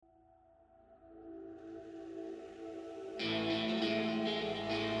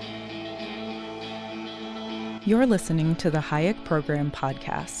You're listening to the Hayek Program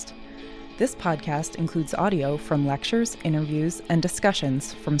podcast. This podcast includes audio from lectures, interviews, and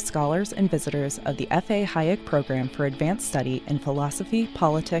discussions from scholars and visitors of the F.A. Hayek Program for Advanced Study in Philosophy,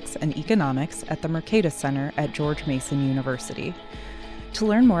 Politics, and Economics at the Mercatus Center at George Mason University. To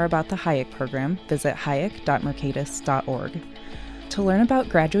learn more about the Hayek Program, visit hayek.mercatus.org. To learn about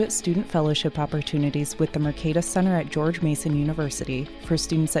graduate student fellowship opportunities with the Mercatus Center at George Mason University for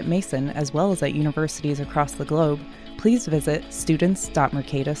students at Mason as well as at universities across the globe, please visit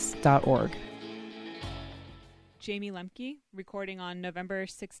students.mercatus.org. Jamie Lemke, recording on November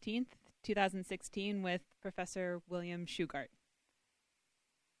 16th, 2016 with Professor William Shugart.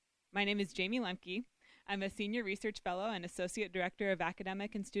 My name is Jamie Lemke. I'm a Senior Research Fellow and Associate Director of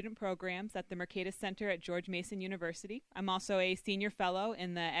Academic and Student Programs at the Mercatus Center at George Mason University. I'm also a Senior Fellow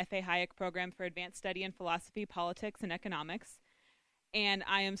in the F.A. Hayek Program for Advanced Study in Philosophy, Politics, and Economics. And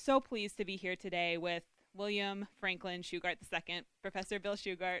I am so pleased to be here today with William Franklin Shugart II, Professor Bill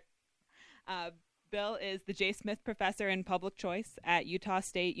Shugart. Bill is the J. Smith Professor in Public Choice at Utah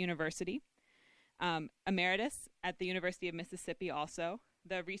State University, Emeritus at the University of Mississippi also,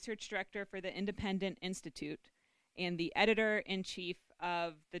 the Research Director for the Independent Institute, and the Editor-in-Chief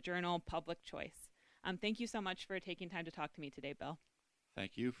of the journal Public Choice. Thank you so much for taking time to talk to me today, Bill.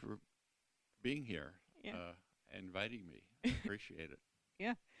 Thank you for being here and inviting me. Appreciate it.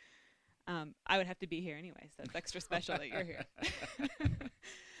 Yeah. I would have to be here anyway, so it's extra special that you're here.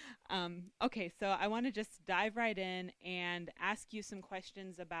 Okay, so I want to just dive right in and ask you some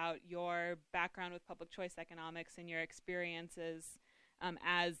questions about your background with public choice economics and your experiences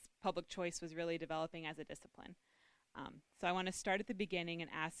as public choice was really developing as a discipline. So I want to start at the beginning and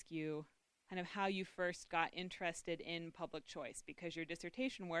ask you kind of how you first got interested in public choice, because your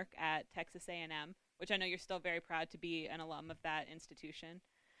dissertation work at Texas A&M, which I know you're still very proud to be an alum of that institution,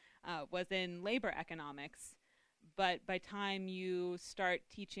 was in labor economics. But by time you start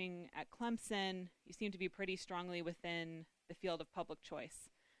teaching at Clemson, you seem to be pretty strongly within the field of public choice.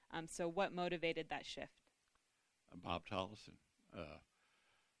 So what motivated that shift? Bob Tollison.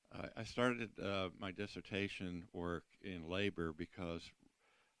 I started my dissertation work in labor because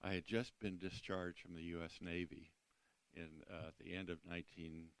I had just been discharged from the U.S. Navy in the end of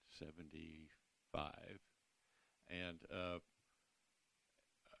 1975. And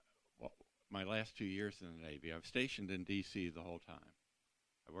my last 2 years in the Navy, I was stationed in D.C. the whole time.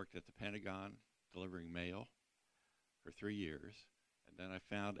 I worked at the Pentagon delivering mail for 3 years, and then I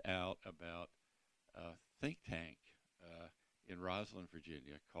found out about a think tank in Rosslyn,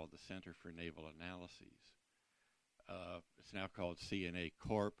 Virginia, called the Center for Naval Analyses. It's now called CNA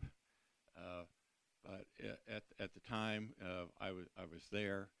Corp, but at the time I was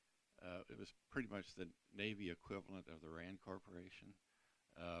there, it was pretty much the Navy equivalent of the RAND Corporation.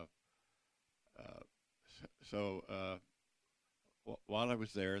 While I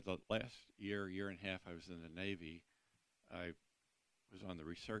was there, the last year and a half I was in the Navy, I was on the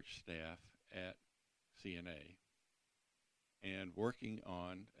research staff at CNA and working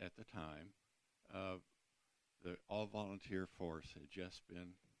on, at the time, the all-volunteer force had just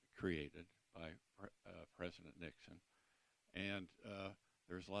been created by President Nixon. And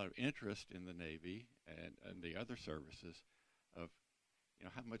there was a lot of interest in the Navy and the other services of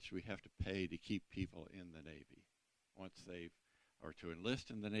how much we have to pay to keep people in the Navy once or to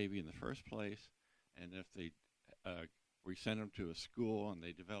enlist in the Navy in the first place, and if we send them to a school and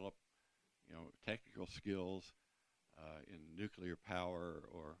they develop, technical skills in nuclear power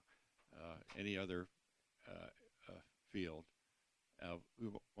or any other field, we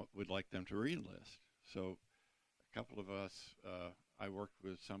would like them to re-enlist. So a couple of us, I worked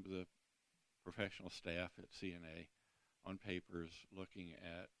with some of the professional staff at CNA on papers looking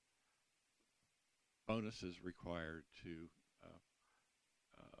at bonuses required to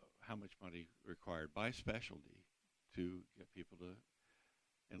how much money required by specialty to get people to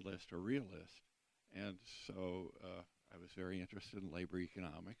enlist or re-enlist. And so I was very interested in labor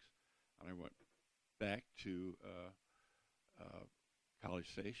economics, and I went back to College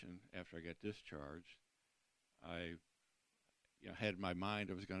Station after I got discharged. I had in my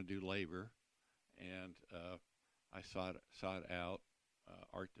mind I was going to do labor, and I sought out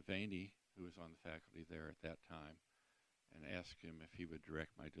Art Devaney, who was on the faculty there at that time, and asked him if he would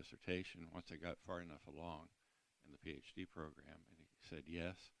direct my dissertation once I got far enough along in the PhD program, and he said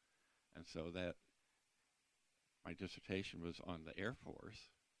yes. And so that my dissertation was on the Air Force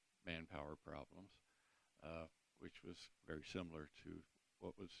manpower problems, which was very similar to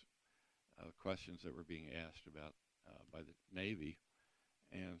what was questions that were being asked about by the Navy,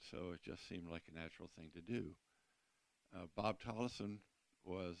 and so it just seemed like a natural thing to do. Bob Tollison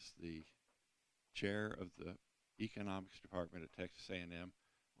was the chair of the economics department at Texas A&M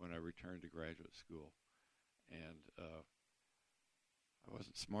when I returned to graduate school. And I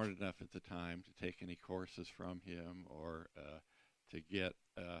wasn't smart enough at the time to take any courses from him or to get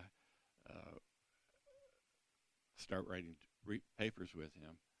start writing papers with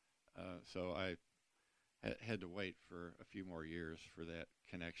him. So I had to wait for a few more years for that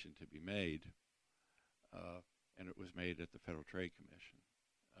connection to be made, and it was made at the Federal Trade Commission.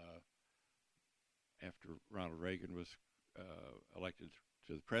 After Ronald Reagan was elected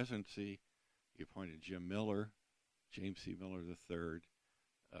to the presidency, he appointed Jim Miller, James C. Miller III,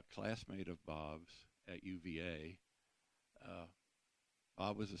 a classmate of Bob's at UVA.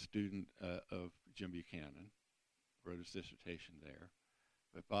 Bob was a student of Jim Buchanan, wrote his dissertation there.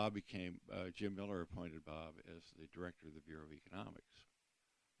 But Jim Miller appointed Bob as the director of the Bureau of Economics.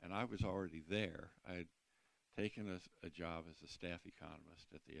 And I was already there. I had taken a job as a staff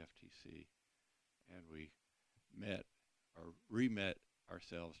economist at the FTC. And we met or re-met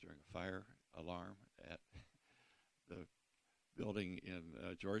ourselves during a fire alarm at the building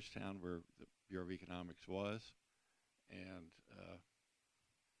in Georgetown where the Bureau of Economics was. And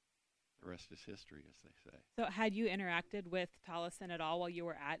the rest is history, as they say. So had you interacted with Tollefson at all while you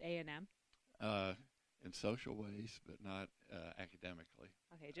were at A&M? In social ways, but not academically.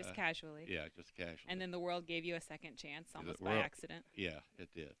 Okay, just casually. Yeah, just casually. And then the world gave you a second chance, almost by accident. Yeah, it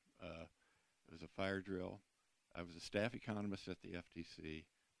did. It was a fire drill. I was a staff economist at the FTC.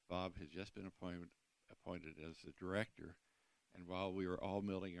 Bob had just been appointed as the director. And while we were all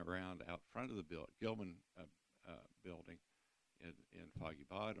milling around out front of the Gilman building in Foggy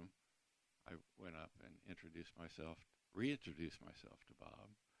Bottom, I went up and reintroduced myself to Bob.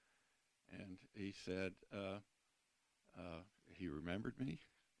 And he said he remembered me,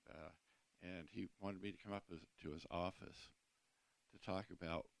 and he wanted me to come up to his office to talk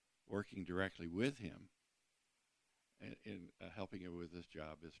about working directly with him in helping him with his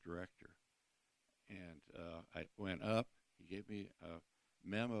job as director. And I went up. He gave me a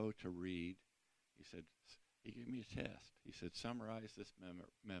memo to read. He gave me a test. He said, summarize this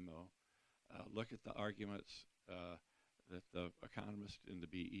memo. Look at the arguments that the economists in the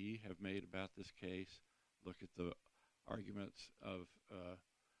BE have made about this case. Look at the arguments of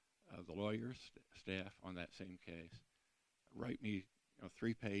the lawyers, staff on that same case. Write me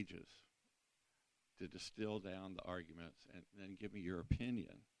 3 pages to distill down the arguments and then give me your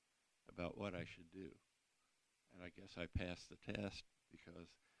opinion about what I should do. And I guess I passed the test because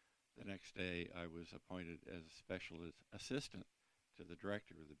the next day I was appointed as a special assistant to the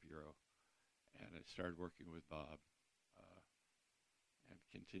director of the Bureau. And I started working with Bob and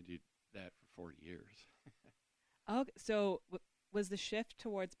continued that for 40 years. Okay, so was the shift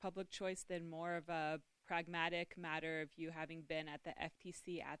towards public choice then more of a pragmatic matter of you having been at the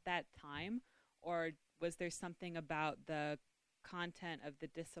FTC at that time, or was there something about the content of the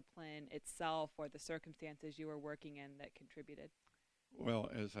discipline itself or the circumstances you were working in that contributed? Well,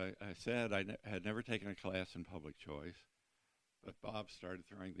 as I said, I had never taken a class in public choice, but Bob started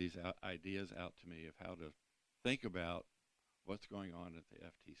throwing these ideas out to me of how to think about what's going on at the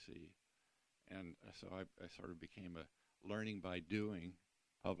FTC. And so I sort of became a learning by doing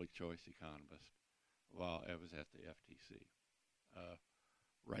public choice economist while I was at the FTC,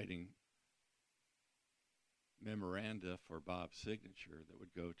 writing memoranda for Bob's signature that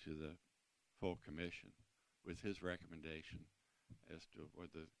would go to the full commission with his recommendation as to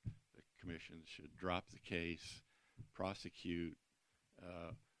whether the commission should drop the case, prosecute,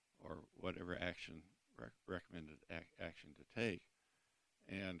 or whatever recommended action to take.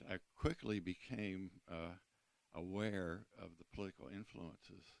 And I quickly became aware of the political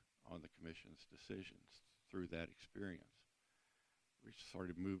influences on the commission's decisions through that experience, which sort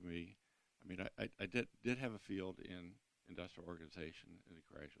of moved me. I mean, I did have a field in industrial organization in the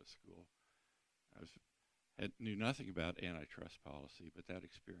graduate school. Knew nothing about antitrust policy, but that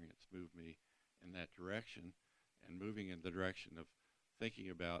experience moved me in that direction, and moving in the direction of thinking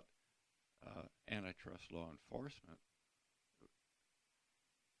about antitrust law enforcement.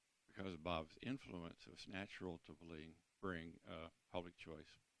 Because of Bob's influence, it was natural to bring public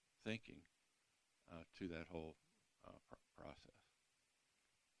choice thinking to that whole process.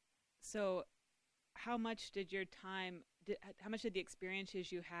 So how much did the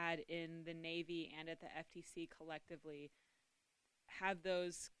experiences you had in the Navy and at the FTC collectively have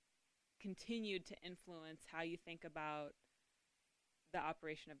those continued to influence how you think about the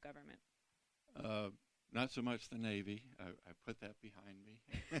operation of government? Not so much the Navy. I put that behind me.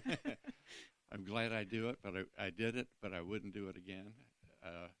 I'm glad I do it, but I did it, but I wouldn't do it again.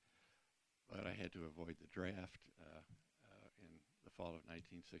 But I had to avoid the draft in the fall of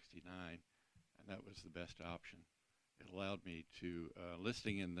 1969. and that was the best option. It allowed me to,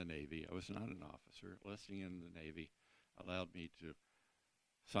 listing in the Navy, I was not an officer, listing in the Navy allowed me to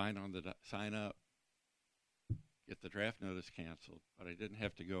sign up, get the draft notice canceled, but I didn't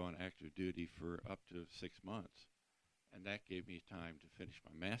have to go on active duty for up to 6 months. And that gave me time to finish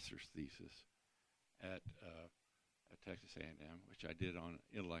my master's thesis at Texas A&M, which I did on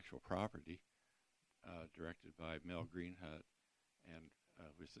intellectual property, directed by Mel Greenhut, and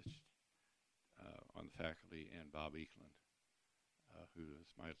was on the faculty, and Bob Eklund, who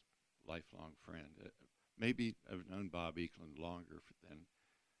is my lifelong friend. Maybe I've known Bob Eklund longer than,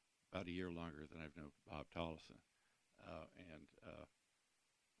 about a year longer than I've known Bob Tollefson. And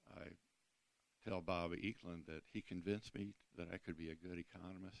I tell Bob Eklund that he convinced me that I could be a good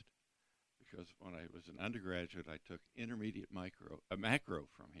economist, because when I was an undergraduate, I took intermediate macro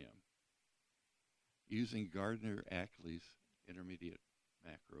from him, using Gardner Ackley's intermediate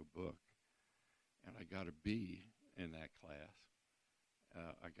macro book, and I got a B in that class.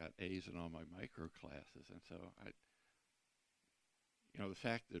 I got A's in all my micro classes, and so the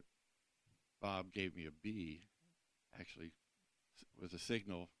fact that Bob gave me a B actually was a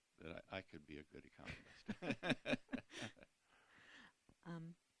signal that I could be a good economist.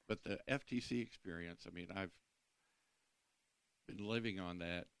 But the FTC experience, I mean, I've been living on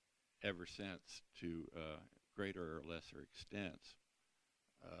that ever since, to greater or lesser extents.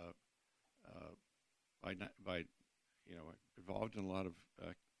 Involved in a lot of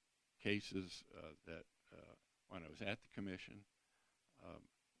cases that when I was at the commission,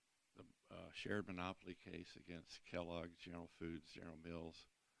 the shared monopoly case against Kellogg's, General Foods, General Mills,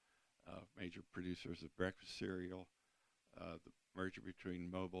 major producers of breakfast cereal, the merger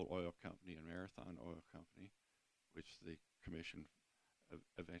between Mobil Oil Company and Marathon Oil Company, which the commission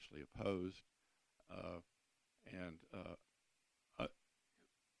eventually opposed, and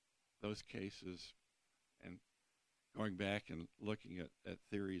those cases, and going back and looking at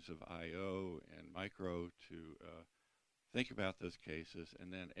theories of I/O and micro to think about those cases,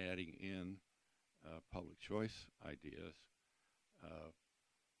 and then adding in public choice ideas,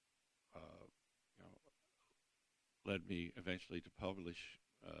 led me eventually to publish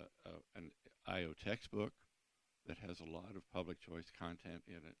an I/O textbook that has a lot of public choice content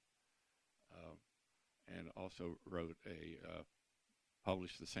in it, and also wrote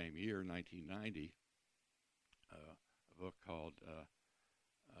published the same year, 1990, a book called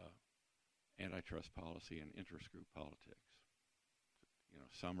Antitrust Policy and Interest Group Politics.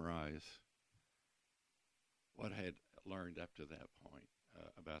 Summarize what I had learned up to that point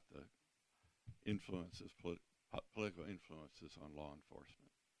about the influences, political influences on law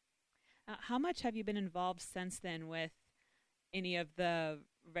enforcement. How much have you been involved since then with any of the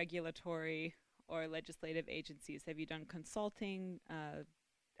regulatory or legislative agencies? Have you done consulting,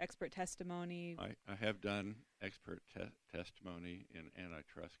 expert testimony? I have done expert testimony in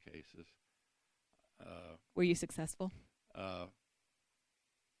antitrust cases. Were you successful?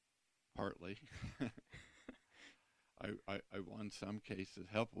 Partly. I won some cases,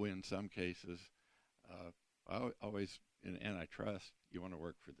 helped win some cases. I always, in antitrust, you want to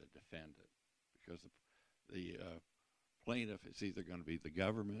work for the defendant, because the plaintiff is either going to be the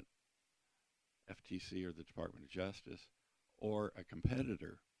government, FTC, or the Department of Justice, or a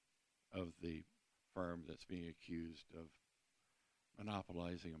competitor of the firm that's being accused of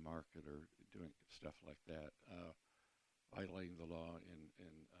monopolizing a market or doing stuff like that, violating the law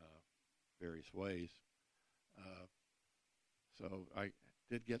in various ways. So I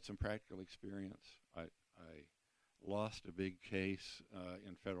did get some practical experience. I lost a big case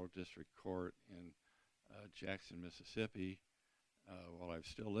in federal district court in Jackson, Mississippi, while I was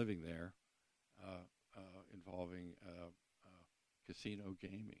still living there, involving casino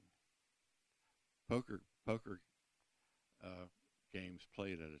gaming. Poker games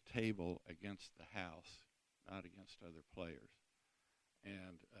played at a table against the house, not against other players,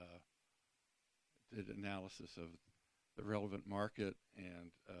 and did analysis of the relevant market,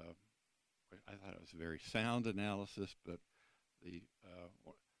 and I thought it was a very sound analysis, but the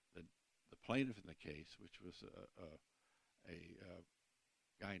plaintiff in the case, which was a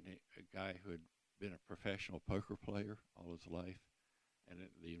guy who had been a professional poker player all his life, and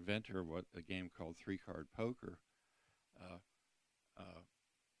the inventor of a game called three-card poker,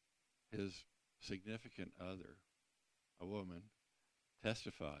 his significant other, a woman,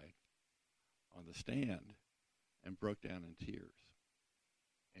 testified on the stand and broke down in tears.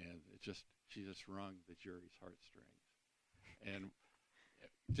 And she just wrung the jury's heartstrings. And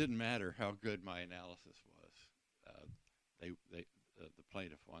it didn't matter how good my analysis was. The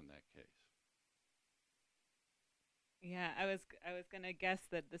plaintiff won that case. Yeah, I was gonna guess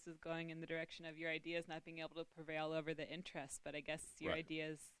that this is going in the direction of your ideas not being able to prevail over the interest, but I guess your Right.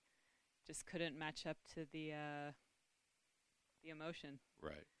 ideas just couldn't match up to the emotion.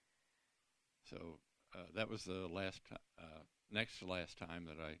 Right. So that was the next to last time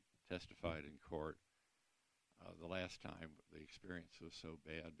that I testified in court. The last time the experience was so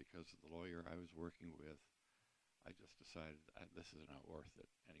bad because of the lawyer I was working with, I just decided this is not worth it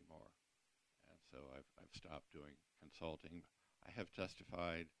anymore. And so I've stopped doing consulting. I have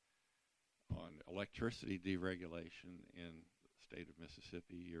testified on electricity deregulation in the state of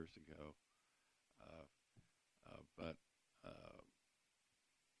Mississippi years ago, uh, but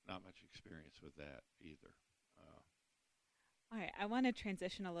not much experience with that either. All right, I want to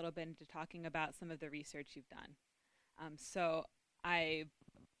transition a little bit into talking about some of the research you've done. So I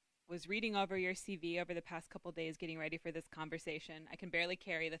was reading over your CV over the past couple days, getting ready for this conversation. I can barely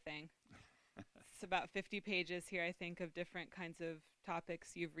carry the thing. It's about 50 pages here, I think, of different kinds of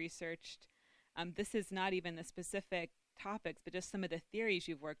topics you've researched. This is not even the specific topics, but just some of the theories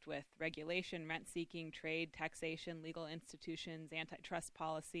you've worked with: regulation, rent seeking, trade, taxation, legal institutions, antitrust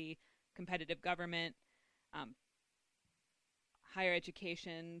policy, competitive government, um, higher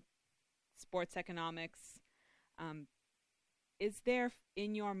education, sports economics. Um, is there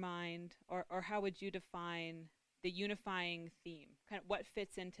in your mind, or how would you define the unifying theme? Kind of what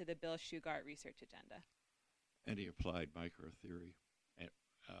fits into the Bill Shugart research agenda? Any applied microtheory and,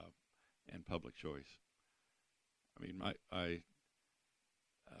 and public choice. I mean, I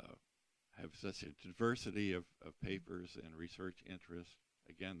have such a diversity of papers and research interests.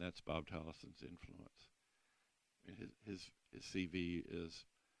 Again, that's Bob Tollison's influence. I mean, his CV is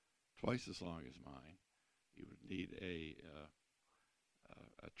twice as long as mine. You would need a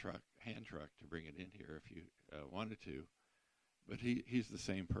hand truck to bring it in here if you wanted to. But he's the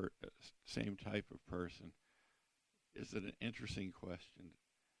same same type of person. Is it an interesting question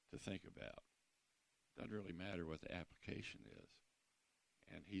to think about? Doesn't really matter what the application is.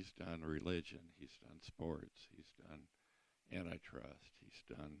 And he's done religion, he's done sports, he's done antitrust, he's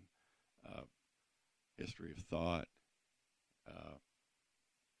done history of thought.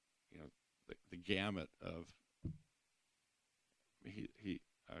 You know, the gamut of.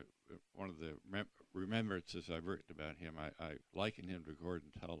 One of the remembrances I've written about him, I liken him to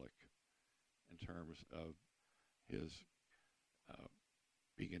Gordon Tullock in terms of his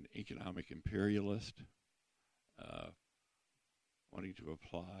being an economic imperialist, wanting to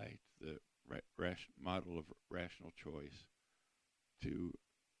apply the model of rational choice to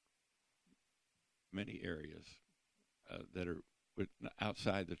many areas that are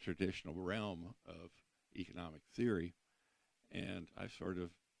outside the traditional realm of economic theory, and I sort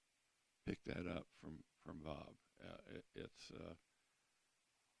of picked that up from Bob. It's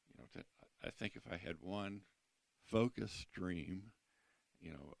I think if I had one focus stream,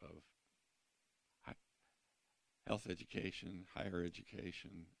 of health education, higher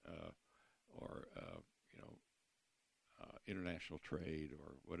education, or international trade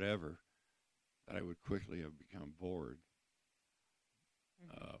or whatever, that I would quickly have become bored.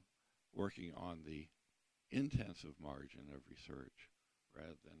 Working on the intensive margin of research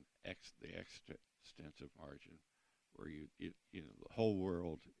rather than the extensive margin, where the whole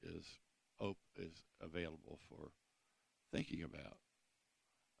world is available for thinking about,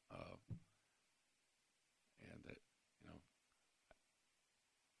 and that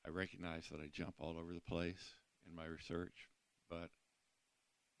I recognize that I jump all over the place in my research, but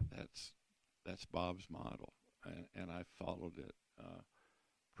that's Bob's model, and I followed it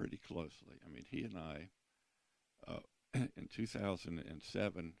pretty closely. I mean, he and I, in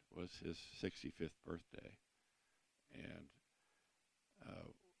 2007 was his 65th birthday, and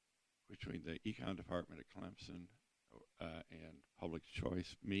between the econ department at Clemson and Public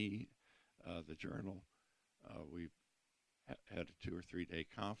Choice, me, the journal, we had a 2 or 3 day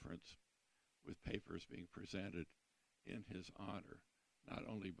conference with papers being presented in his honor, not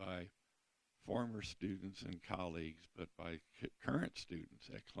only by former students and colleagues, but by current students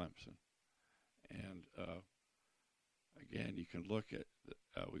at Clemson. And again, you can look at,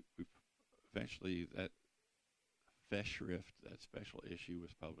 we eventually that Festschrift, that special issue,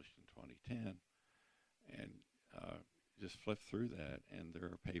 was published in 2010, and just flip through that, and there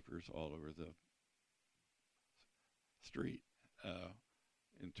are papers all over the street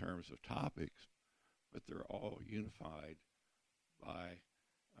in terms of topics, but they're all unified by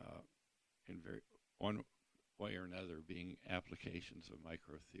in one way or another being applications of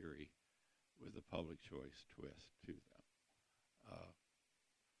microtheory with a public choice twist to them.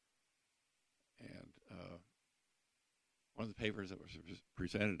 And one of the papers that was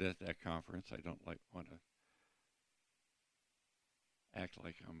presented at that conference, I don't want to act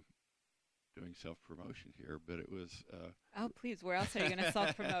like I'm doing self-promotion here, but it was. Oh, please! Where else are you going to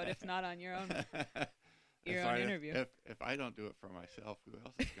self-promote if not on your own interview? If I don't do it for myself, who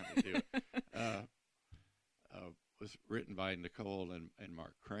else is going to do it? Was written by Nicole and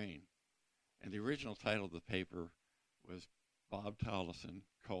Mark Crane, and the original title of the paper was Bob Tollison,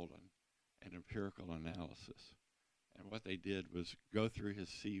 an empirical analysis. And what they did was go through his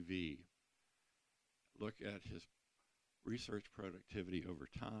CV, look at his research productivity over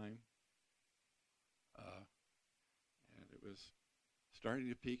time, and it was starting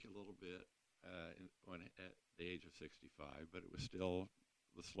to peak a little bit when at the age of 65, but it was still,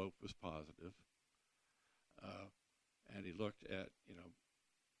 the slope was positive. And he looked at,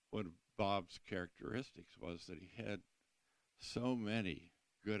 one of Bob's characteristics was that he had so many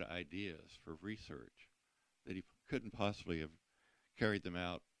good ideas for research that he couldn't possibly have carried them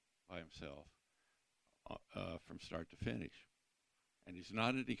out by himself from start to finish. And he's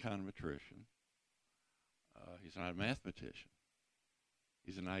not an econometrician. He's not a mathematician.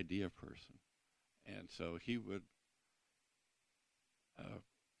 He's an idea person. And so he would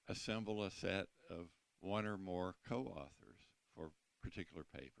assemble a set of one or more co-authors for particular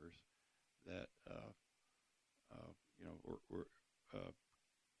papers that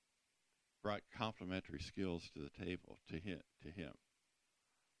brought complementary skills to the table to him,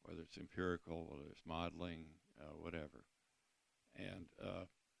 whether it's empirical, whether it's modeling, whatever. And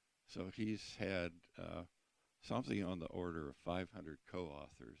so he's had something on the order of 500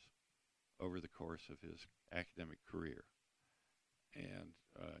 co-authors over the course of his academic career. And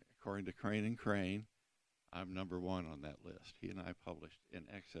according to Crane and Crane, I'm number one on that list. He and I published in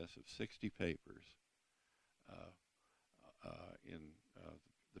excess of 60 papers in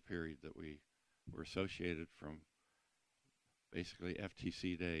the period that we were associated, from basically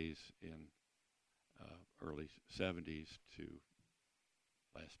FTC days in early 70s to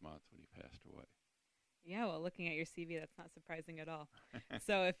last month when he passed away. Yeah, well, looking at your CV, that's not surprising at all.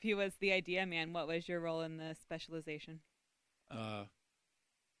 So if he was the idea man, what was your role in the specialization?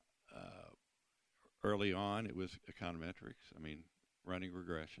 Early on, it was econometrics. I mean, running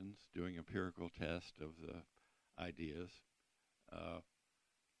regressions, doing empirical tests of the ideas.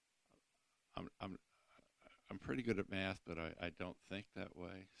 I'm pretty good at math, but I don't think that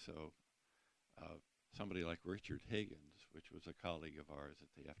way. So somebody like Richard Higgins, which was a colleague of ours at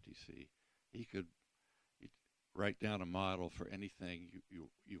the FTC, he'd write down a model for anything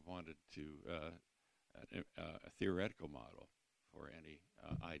you wanted to, a theoretical model for any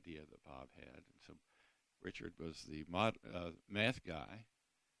idea that Bob had. And so Richard was the math guy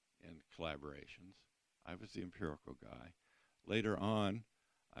in collaborations. I was the empirical guy. Later on,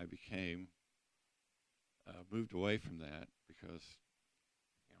 I became moved away from that because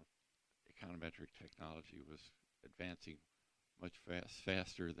econometric technology was advancing much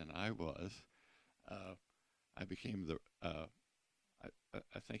faster than I was. I became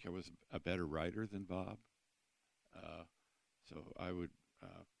I think I was a better writer than Bob. So I would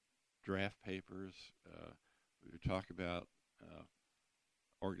draft papers. We would talk about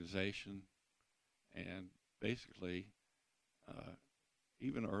organization, and basically,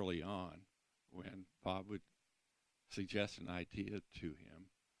 even early on, when Bob would suggest an idea to him,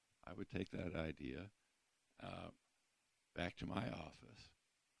 I would take that idea back to my office,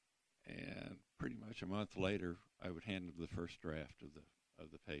 and pretty much a month later, I would hand him the first draft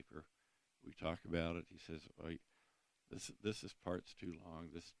of the paper. We talk about it. He says, "Oh, this is part's too long.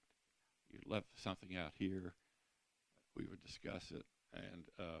 You left something out here." We would discuss it,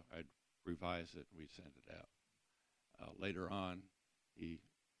 and I'd revise it, and we'd send it out. Later on, he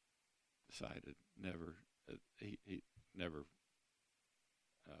decided he never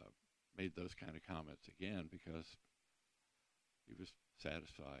made those kind of comments again because he was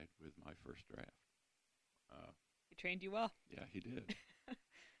satisfied with my first draft. He trained you well. Yeah, he did.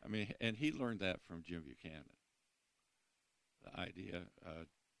 I mean, and he learned that from Jim Buchanan. The idea,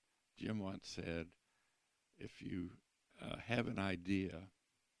 Jim once said, if you have an idea,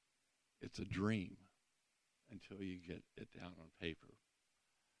 it's a dream until you get it down on paper.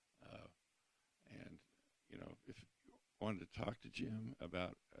 And, if you wanted to talk to Jim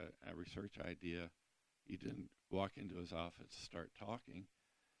about a research idea, you didn't walk into his office and start talking.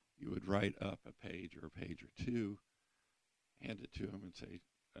 You would write up a page or two, hand it to him and say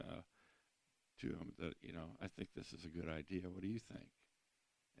to him that, I think this is a good idea. What do you think?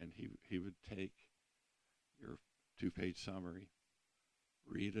 And he would take your 2-page summary,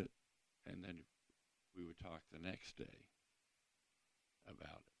 read it, and then we would talk the next day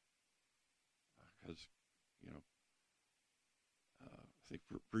about it. Because, I think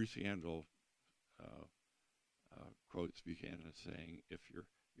Bruce Handel quotes Buchanan as saying, if you're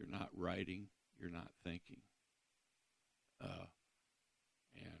not writing, you're not thinking.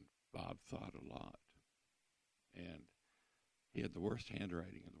 And Bob thought a lot. And he had the worst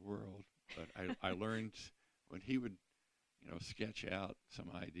handwriting in the world, but I learned when he would, sketch out some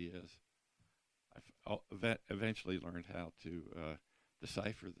ideas, I eventually learned how to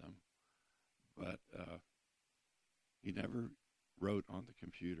decipher them. But he never wrote on the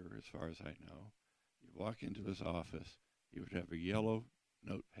computer, as far as I know. You'd walk into his office, he would have a yellow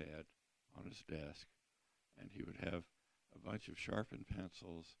notepad on his desk, and he would have a bunch of sharpened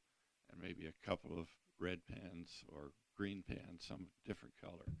pencils and maybe a couple of red pens or green pens, some different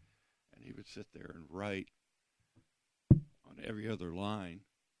color. And he would sit there and write on every other line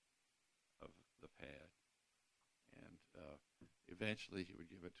of the pad. And eventually he would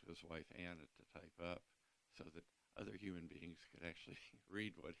give it to his wife, Anna, to type up so that other human beings could actually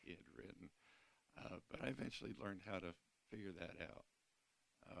read what he had written. But I eventually learned how to figure that out.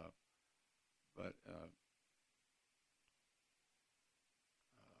 But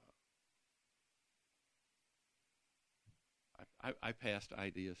I passed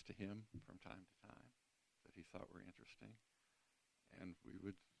ideas to him from time to time that he thought were interesting, and we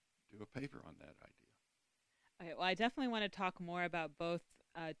would do a paper on that idea. Okay, well, I definitely want to talk more about both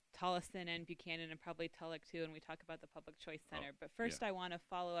Tolleson and Buchanan, and probably Tulloch too, when we talk about the Public Choice Center. But first, I want to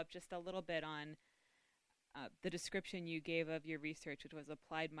follow up just a little bit on the description you gave of your research, which was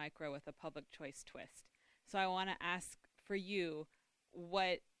applied micro with a public choice twist. So I want to ask for you,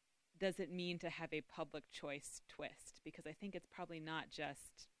 what does it mean to have a public choice twist? Because I think it's probably not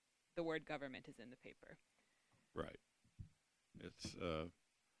just the word government is in the paper. Right. It's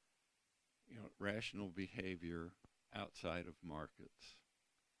rational behavior outside of markets,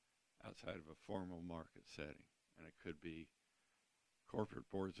 outside of a formal market setting. And it could be corporate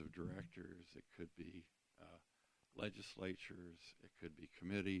boards of directors, it could be legislatures, it could be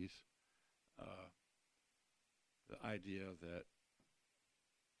committees. The idea that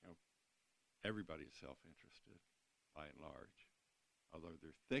everybody is self-interested by and large, although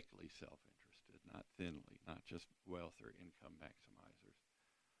they're thickly self-interested, not thinly, not just wealth or income maximizers.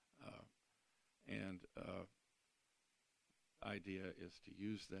 And idea is to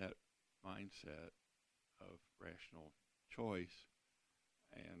use that mindset of rational choice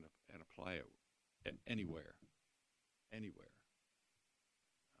and apply it anywhere.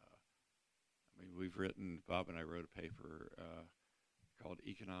 Bob and I wrote a paper called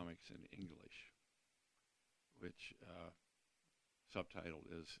Economics in English, which subtitle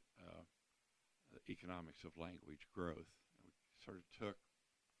is Economics of Language Growth. And we sort of took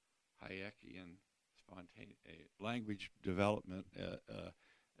Hayekian language development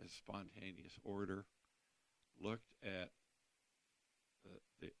as spontaneous order, looked at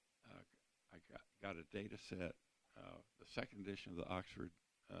I got a data set, the second edition of the Oxford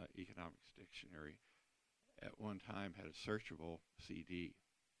Economics Dictionary at one time had a searchable CD,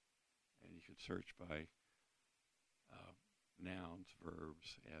 and you could search by nouns,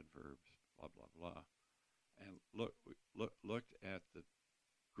 verbs, adverbs, blah, blah, blah, and looked at the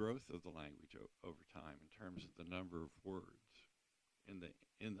growth of the language over time in terms of the number of words in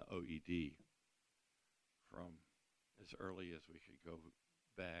the OED from as early as we could go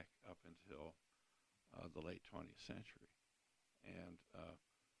back up until the late 20th century, and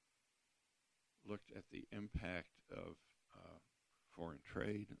looked at the impact of foreign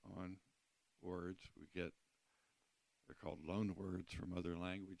trade on words. They're called loan words from other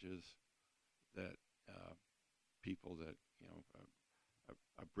languages that people that,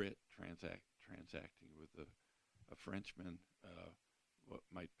 a Brit transacting with a Frenchman what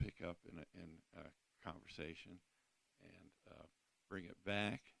might pick up in a conversation and bring it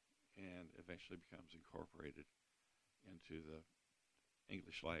back, and eventually becomes incorporated into the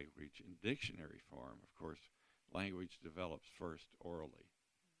English language in dictionary form. Of course, language develops first orally,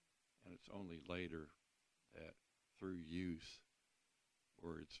 and it's only later that through use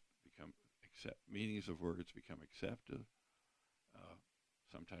meanings of words become accepted.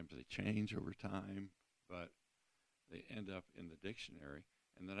 Sometimes they change over time, but they end up in the dictionary.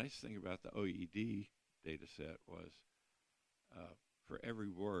 And the nice thing about the OED data set was for every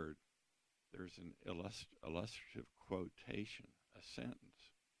word, there's an illustrative quotation, a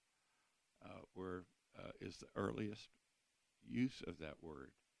sentence, where is the earliest use of that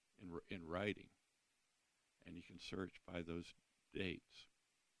word in writing. And you can search by those dates.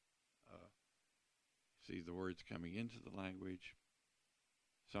 See the words coming into the language.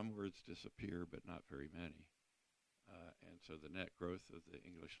 Some words disappear, but not very many. And so the net growth of the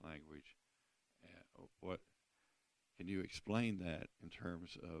English language, can you explain that in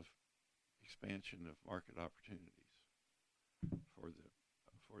terms of expansion of market opportunities?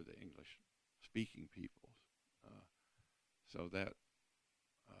 for the English speaking peoples. So that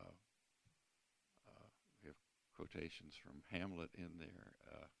we have quotations from Hamlet in there.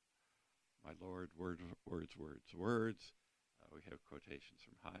 My Lord, words, words, words, words. We have quotations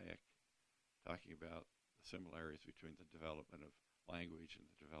from Hayek talking about the similarities between the development of language and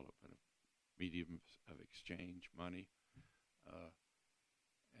the development of mediums of exchange, money.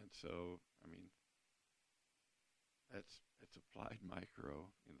 And so, I mean, it's applied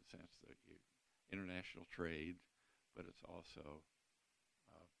micro in the sense that international trade, but it's also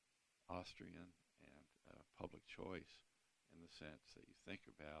Austrian and public choice in the sense that you think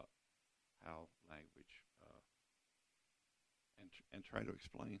about how language and try to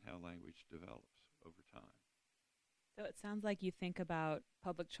explain how language develops over time. So it sounds like you think about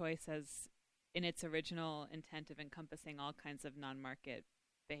public choice as in its original intent of encompassing all kinds of non-market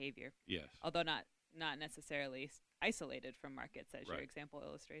behavior. Yes. Although not necessarily isolated from markets, as Right. your example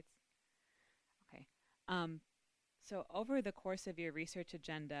illustrates. Okay. So over the course of your research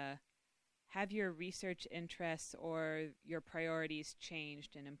agenda, have your research interests or your priorities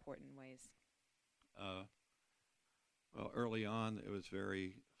changed in important ways? Well, early on, it was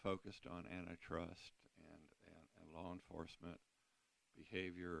very focused on antitrust and law enforcement,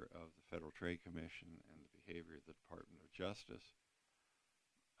 behavior of the Federal Trade Commission, and the behavior of the Department of Justice.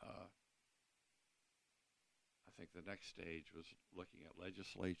 I think the next stage was looking at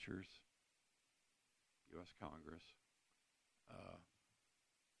legislatures, U.S. Congress,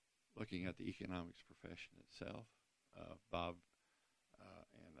 looking at the economics profession itself. Bob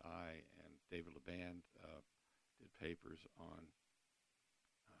and I and David LeBand did papers on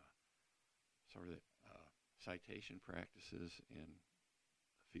sort of citation practices in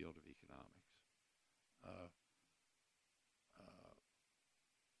the field of economics.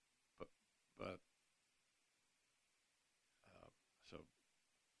 So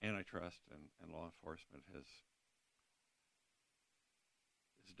antitrust and law enforcement is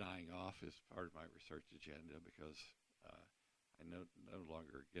dying off as part of my research agenda because I no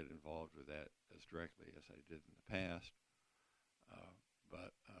longer get involved with that as directly as I did in the past.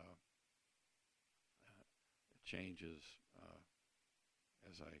 But it changes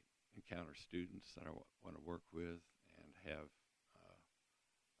as I encounter students that I want to work with and have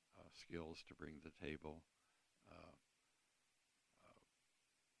skills to bring to the table.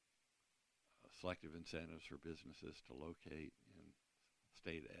 Selective incentives for businesses to locate in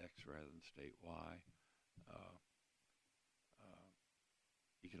state X rather than state Y.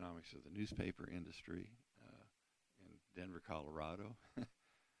 Economics of the newspaper industry in Denver, Colorado,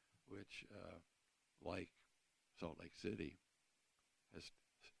 which, like Salt Lake City,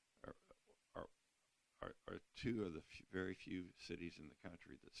 are two of the very few cities in the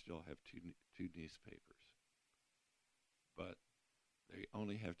country that still have two newspapers. But they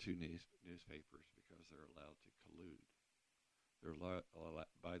only have two newspapers because they're allowed to collude. They're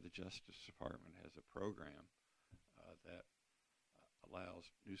by the Justice Department has a program that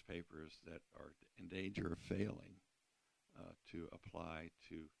allows newspapers that are in danger of failing to apply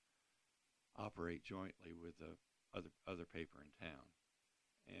to operate jointly with the other paper in town,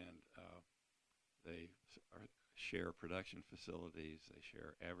 and they share production facilities. They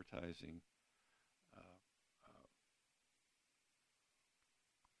share advertising.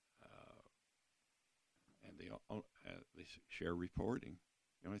 And they share reporting.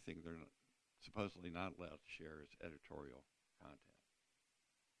 The only thing they're supposedly not allowed to share is editorial content.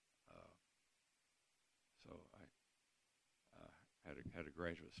 So I had a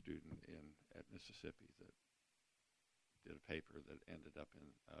graduate student at Mississippi that did a paper that ended up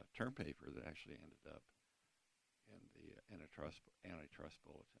in a term paper that actually ended up in the antitrust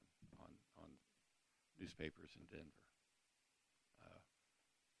bulletin on newspapers in Denver.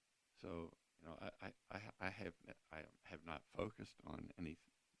 So you know, I have not focused on any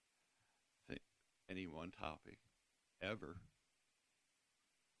one topic ever,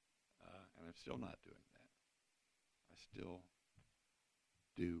 and I'm still not doing that. I still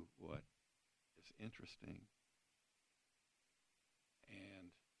do what is interesting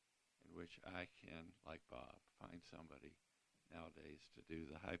and in which I can, like Bob, find somebody nowadays to do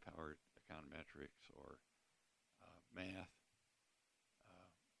the high-powered econometrics or math.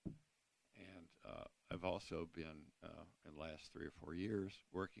 And I've also been, in the last 3 or 4 years,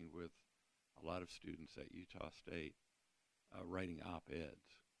 working with a lot of students at Utah State writing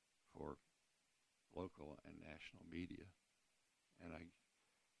op-eds for local and national media. And I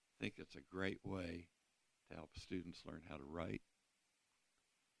think it's a great way to help students learn how to write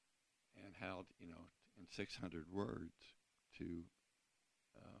and how, in 600 words, to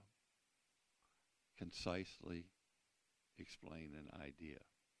concisely explain an idea.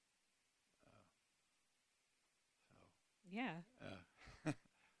 Yeah. Uh,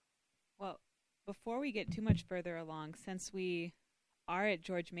 Well, before we get too much further along, since we are at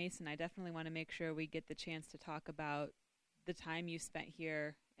George Mason, I definitely want to make sure we get the chance to talk about the time you spent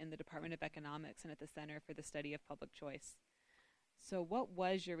here in the Department of Economics and at the Center for the Study of Public Choice. So, what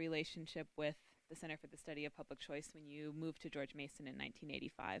was your relationship with the Center for the Study of Public Choice when you moved to George Mason in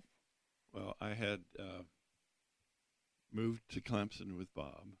 1985? well, I had moved to Clemson with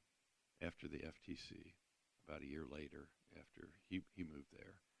Bob after the FTC about a year later after he moved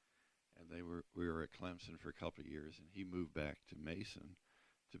there. And we were at Clemson for a couple of years, and he moved back to Mason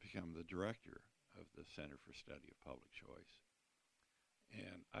to become the director of the Center for Study of Public Choice.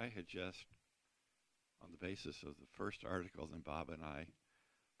 And I had just, on the basis of the first article that Bob and I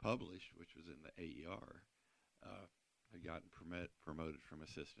published, which was in the AER, had gotten promoted from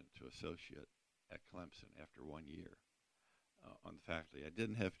assistant to associate at Clemson after 1 year on the faculty. I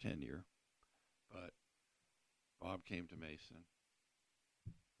didn't have tenure, but Bob came to Mason,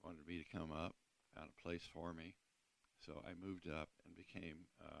 wanted me to come up, found a place for me. So I moved up and became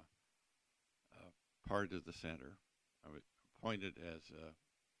part of the center. I was appointed as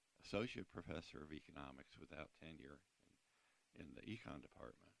associate professor of economics without tenure in the econ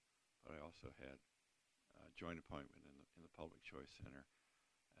department, but I also had joint appointment in the Public Choice Center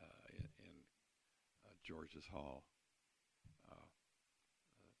in George's Hall,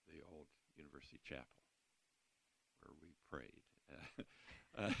 the old University Chapel, where we prayed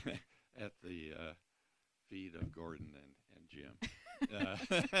at the feet of Gordon and Jim.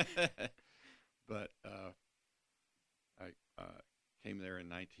 But I came there in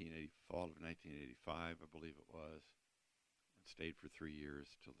fall of 1985, I believe it was, and stayed for 3 years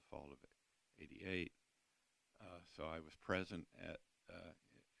till the fall of '88. So I was present at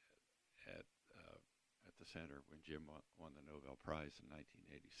the center when Jim won the Nobel Prize in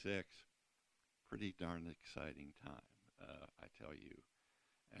 1986. Pretty darn exciting time, I tell you.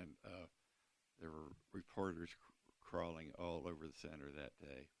 And there were reporters crawling all over the center that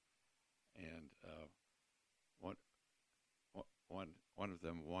day, and one of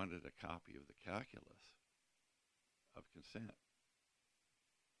them wanted a copy of the calculus of consent.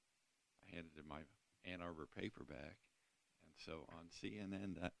 I handed him my Ann Arbor paperback, and so on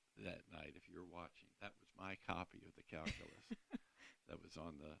CNN that night, if you're watching, that was my copy of the calculus that was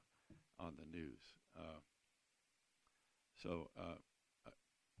on the news. So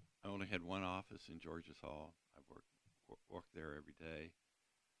I only had one office in George's Hall. I worked there every day.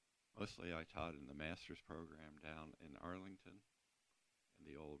 Mostly I taught in the master's program down in Arlington, in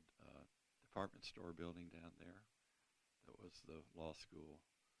the old department store building down there. That was the law school,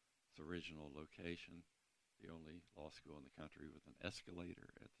 its original location, the only law school in the country with an escalator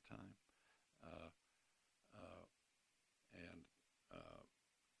at the time.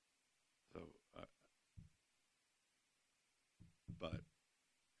 But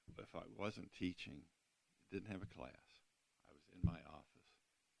if I wasn't teaching, didn't have a class, I was in my office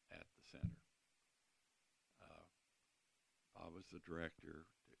at the center. Bob was the director.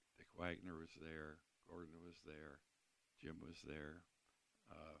 Dick Wagner was there. Gordon was there. Jim was there.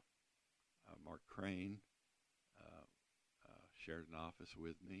 Mark Crane shared an office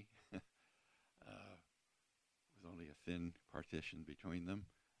with me. With only a thin partition between them.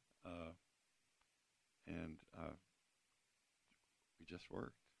 And we just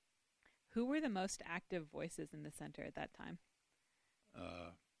worked. Who were the most active voices in the center at that time?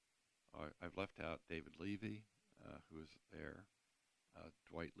 I've left out David Levy, who was there.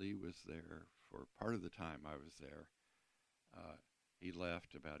 Dwight Lee was there for part of the time I was there. He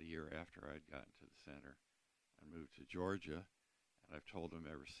left about a year after I'd gotten to the center. I moved to Georgia, and I've told him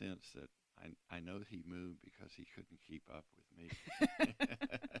ever since that I know he moved because he couldn't keep up with me.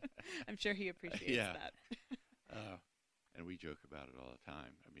 I'm sure he appreciates that. And we joke about it all the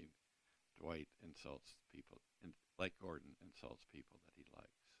time. I mean, Dwight insults people, and like Gordon insults people that he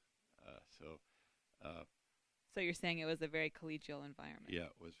likes. So you're saying it was a very collegial environment? Yeah,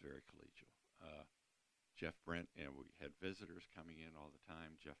 it was very collegial. Jeff Brent, and we had visitors coming in all the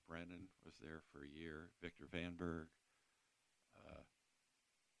time. Jeff Brennan was there for a year. Victor Vanberg,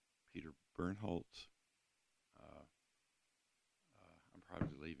 Peter Bernholtz. I'm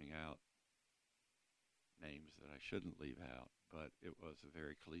probably leaving out names that I shouldn't leave out, but it was a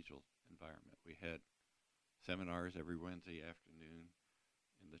very collegial environment. We had seminars every Wednesday afternoon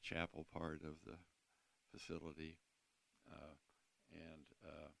in the chapel part of the facility, and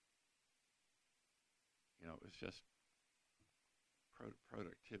it was just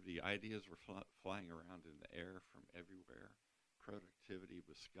productivity. Ideas were flying around in the air from everywhere. Productivity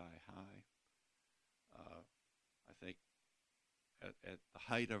was sky high. I think at the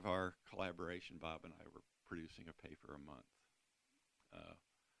height of our collaboration, Bob and I were producing a paper a month.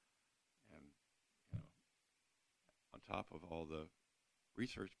 And, you know, on top of all the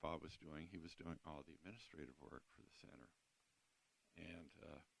research Bob was doing, he was doing all the administrative work for the center. And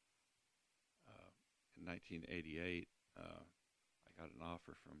in 1988, I got an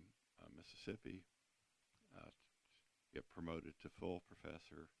offer from Mississippi to get promoted to full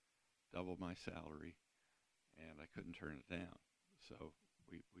professor, double my salary, and I couldn't turn it down. So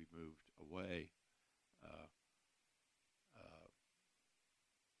we moved away.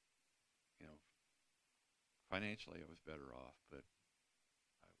 You know, financially I was better off, but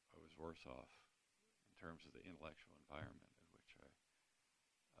I was worse off in terms of the intellectual environment in which I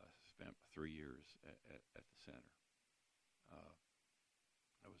spent 3 years at the center.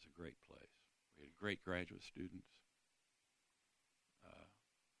 It was a great place. We had great graduate students.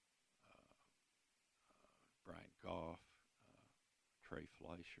 Brian Goff, Trey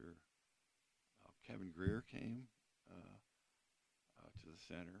Fleischer, Kevin Greer came to the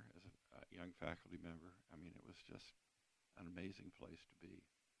center as a young faculty member. I mean, it was just an amazing place to be.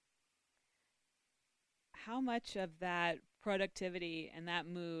 How much of that productivity and that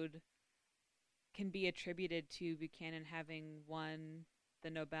mood can be attributed to Buchanan having won the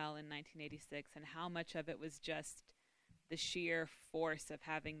Nobel in 1986, and how much of it was just the sheer force of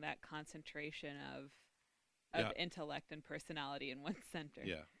having that concentration of intellect and personality in one center?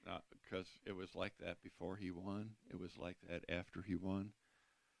 Yeah, because it was like that before he won. It was like that after he won.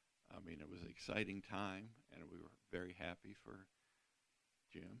 I mean, it was an exciting time, and we were very happy for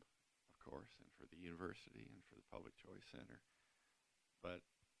Jim, of course, and for the university and for the Public Choice Center. But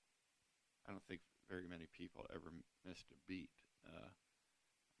I don't think very many people ever missed a beat.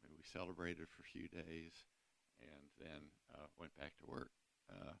 I mean, we celebrated for a few days and then went back to work.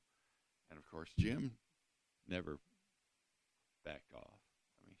 And, of course, Jim never backed off.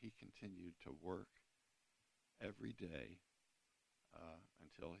 I mean, he continued to work every day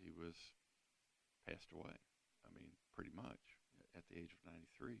until he was passed away. I mean, pretty much at the age of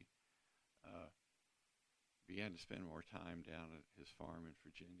 93. Began to spend more time down at his farm in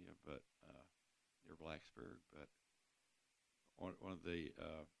Virginia, but near Blacksburg. But one of the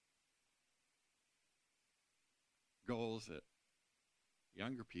goals that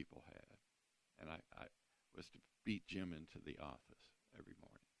younger people had, and I was to beat Jim into the office every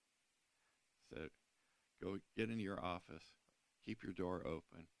morning. So go get into your office, keep your door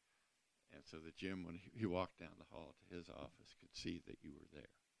open, and so that Jim, when he walked down the hall to his office, could see that you were there.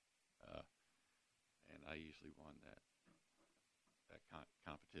 And I usually won that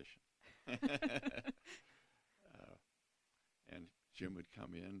competition. And Jim would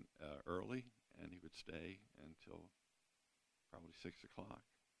come in early, and he would stay until probably 6 o'clock.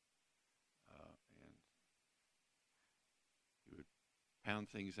 And he would pound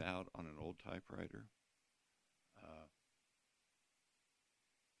things out on an old typewriter,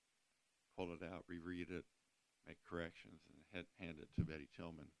 pull it out, reread it, make corrections, and hand it to Betty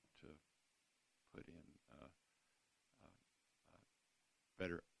Tillman to put in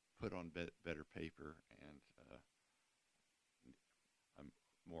better paper and a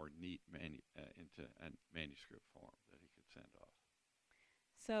more neat into a manuscript form that he could send off.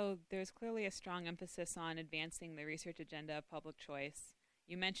 So there's clearly a strong emphasis on advancing the research agenda of Public Choice.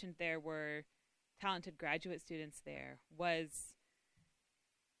 You mentioned there were talented graduate students there. Was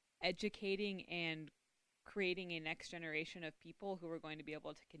educating and creating a next generation of people who were going to be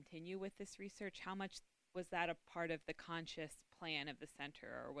able to continue with this research, how much was that a part of the conscious plan of the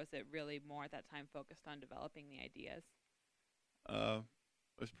center, or was it really more at that time focused on developing the ideas?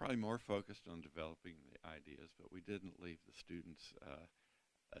 It was probably more focused on developing the ideas, but we didn't leave the students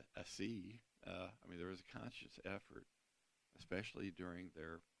a C. I mean, there was a conscious effort, especially during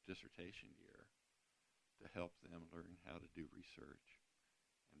their dissertation year, to help them learn how to do research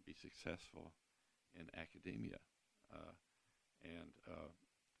and be successful in academia, and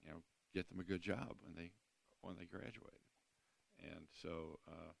get them a good job when they graduated. And so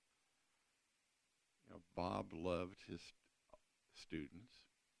Bob loved his students,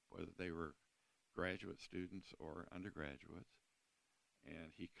 whether they were graduate students or undergraduates,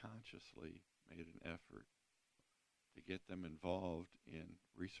 and he consciously made an effort to get them involved in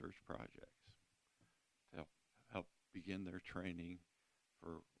research projects to help begin their training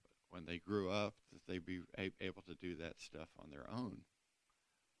for when they grew up, that they'd be able to do that stuff on their own,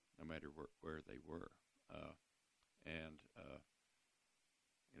 no matter where they were.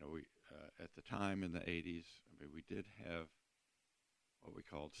 We at the time in the 80s, I mean, we did have what we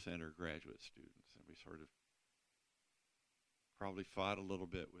called center graduate students, and we sort of probably fought a little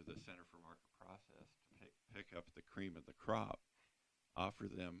bit with the Center for Market Process to pick up the cream of the crop offer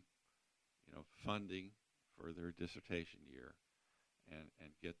them, funding for their dissertation year, and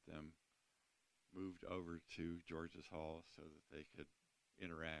get them moved over to George's Hall so that they could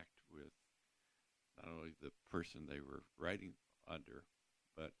interact with not only the person they were writing under,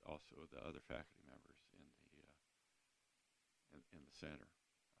 but also the other faculty members in the center.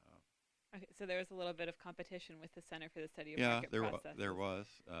 Okay, so there was a little bit of competition with the Center for the Study of Yeah, Market there Processes. there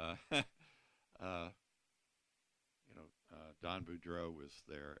was. Don Boudreau was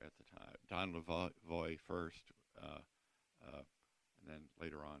there at the time. Don Lavoie first, and then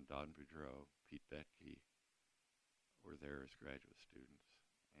later on Don Boudreau, Pete Betke were there as graduate students,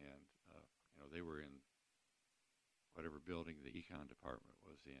 and they were in whatever building the econ department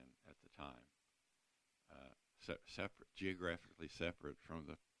was in at the time, separate, geographically separate from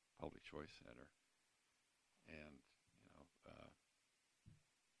the Public Choice Center, and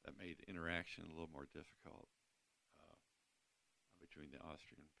that made interaction a little more difficult between the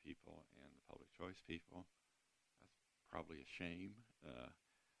Austrian people and the Public Choice people. That's probably a shame.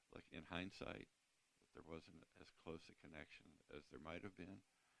 Like in hindsight, that there wasn't as close a connection as there might have been,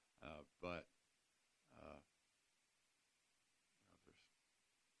 but there's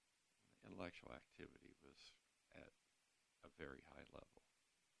intellectual activity was at a very high level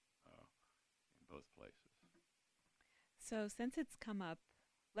in both places. So since it's come up,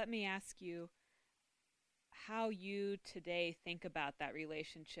 let me ask you how you today think about that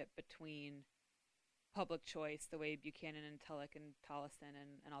relationship between public choice, the way Buchanan and Tulloch and Tollison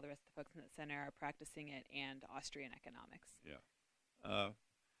and all the rest of the folks in the center are practicing it, and Austrian economics. Yeah.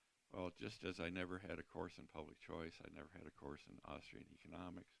 Well, just as I never had a course in public choice, I never had a course in Austrian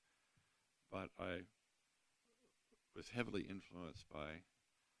economics, but I was heavily influenced by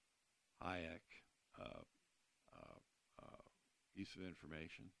Hayek, use of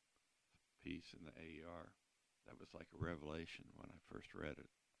information piece in the AER. That was like a revelation when I first read it.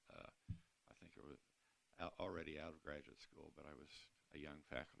 I think it was already out of graduate school, but I was a young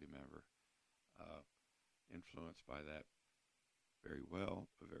faculty member, influenced by that very well,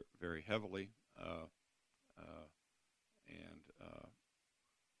 very heavily, and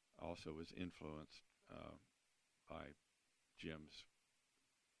also was influenced by Jim's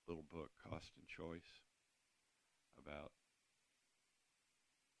little book, Cost and Choice, about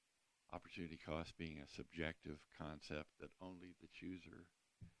opportunity cost being a subjective concept that only the chooser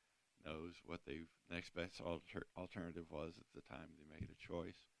knows what the next best alternative was at the time they made a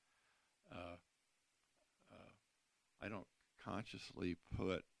choice. I don't consciously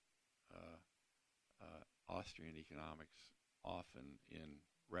put Austrian economics often in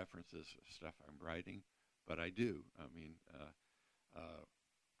references of stuff I'm writing, but I do. I mean,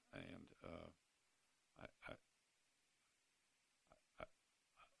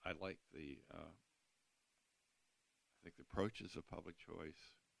 I like I think the approaches of public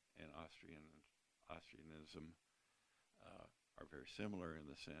choice and Austrianism are very similar in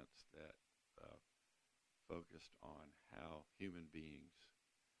the sense that focused on how human beings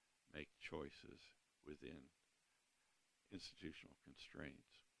make choices within institutional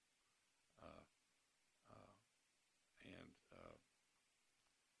constraints.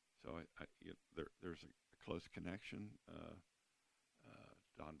 So there's a close connection.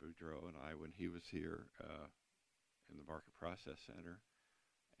 Don Boudreau and I, when he was here in the Market Process Center,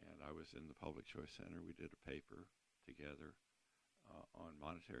 and I was in the Public Choice Center, we did a paper together on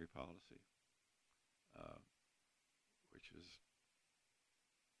monetary policy, which is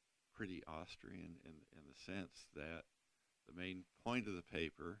pretty Austrian in the sense that the main point of the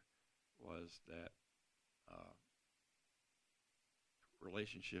paper was that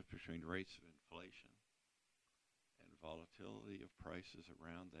relationship between rates of inflation and volatility of prices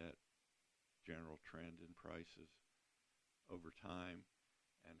around that general trend in prices over time,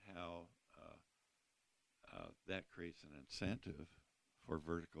 and how that creates an incentive for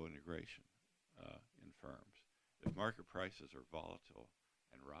vertical integration in firms. If market prices are volatile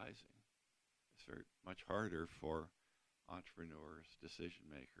and rising, it's very much harder for entrepreneurs, decision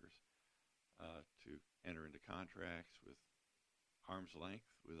makers, to enter into contracts with arm's length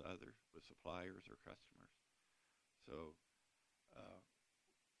with suppliers or customers. So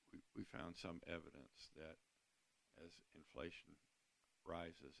we found some evidence that as inflation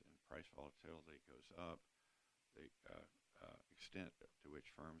rises and price volatility goes up, the extent to which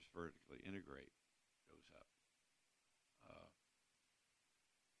firms vertically integrate goes up.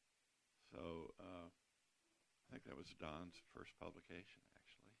 So I think that was Don's first publication,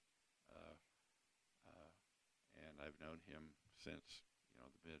 actually. And I've known him since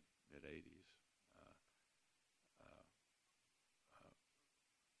the mid 80s.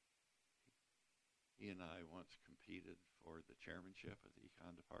 he and I once competed for the chairmanship of the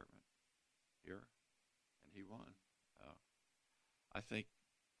econ department here, and he won. I think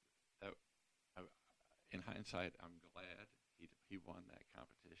that, in hindsight, I'm glad he won that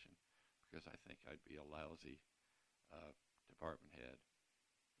competition, because I think I'd be a lousy department head,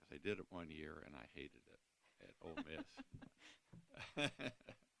 because I did it one year and I hated it at Ole Miss.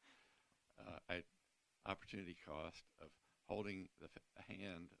 Opportunity cost of holding the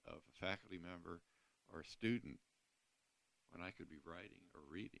hand of a faculty member or a student when I could be writing or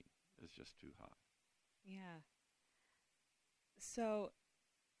reading is just too high. Yeah. So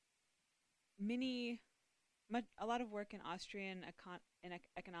a lot of work in Austrian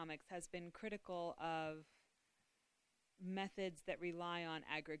economics has been critical of methods that rely on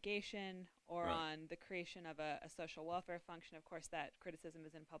aggregation or Right. on the creation of a social welfare function. Of course, that criticism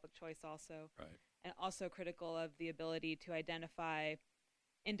is in public choice also. Right. And also critical of the ability to identify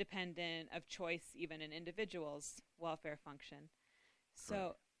independent of choice, even in individuals' welfare function. So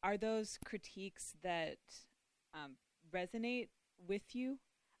Correct. are those critiques that resonate with you?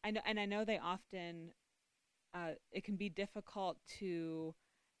 I know they often, it can be difficult to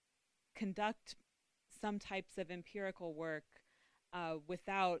conduct some types of empirical work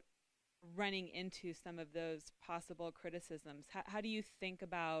without running into some of those possible criticisms. How do you think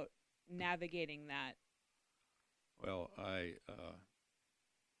about navigating that? Well,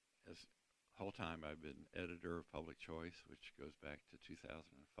 as the whole time I've been editor of Public Choice, which goes back to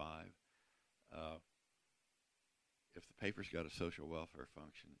 2005. If the paper's got a social welfare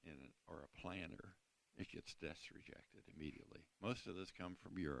function in it or a planner, it gets desk rejected immediately. Most of this come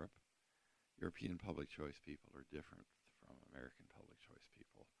from Europe. European public choice people are different from American public choice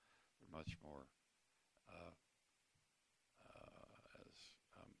people. They're much more, as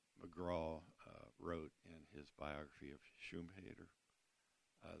McGraw wrote in his biography of Schumpeter,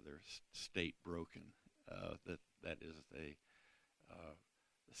 they're state broken. That is, the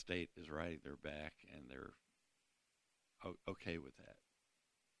state is riding their back, and they're okay with that,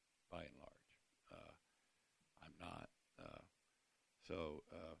 by and large. I'm not. So,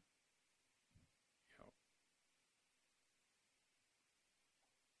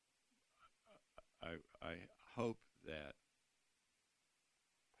 I hope that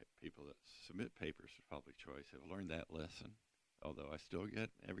people that submit papers for public choice have learned that lesson, although I still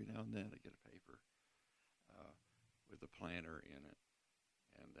get, every now and then, I get a paper with a planner in it,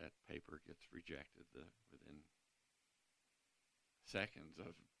 and that paper gets rejected within seconds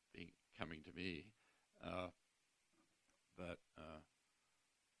of coming to me. But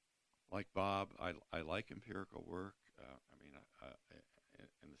like Bob, I like empirical work.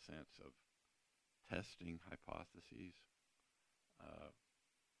 In the sense of testing hypotheses.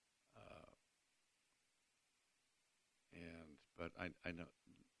 But I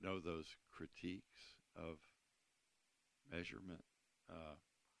know those critiques of measurement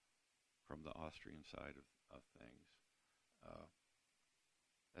from the Austrian side of things.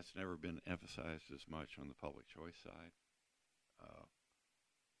 That's never been emphasized as much on the public choice side,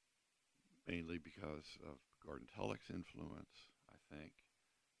 mainly because of Gordon Tullock's influence, I think,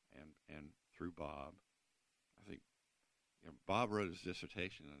 and through Bob. I think Bob wrote his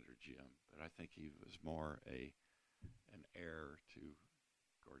dissertation under Jim, but I think he was more an heir to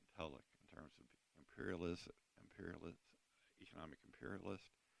Gordon Tullock in terms of economic imperialist,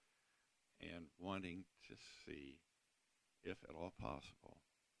 and wanting to see, if at all possible,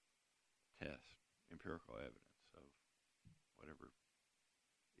 test empirical evidence of whatever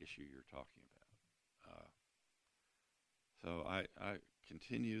issue you're talking about. So I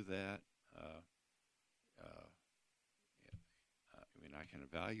continue that. I can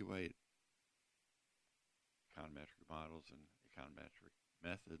evaluate econometric models and econometric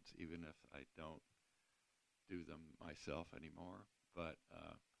methods, even if I don't do them myself anymore. But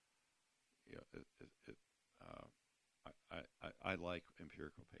I like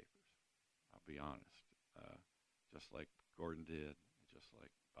empirical papers. I'll be honest, just like Gordon did, just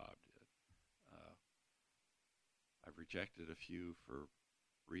like Bob did. I've rejected a few for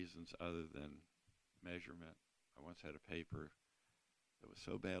reasons other than measurement. I once had a paper that was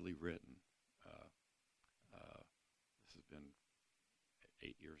so badly written. This has been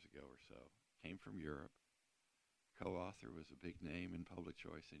 8 years ago or so. Came from Europe. Co-author was a big name in public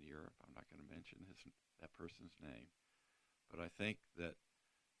choice in Europe. I'm not going to mention that person's name, but I think that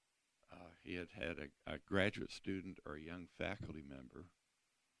he had a graduate student or a young faculty member.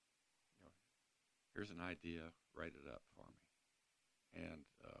 Here's an idea, write it up for me. And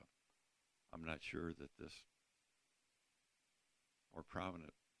I'm not sure that this more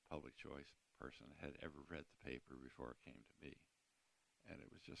prominent public choice person had ever read the paper before it came to me. And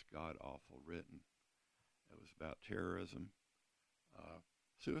it was just god-awful written. It was about terrorism,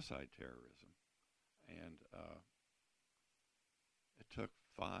 suicide terrorism, and it took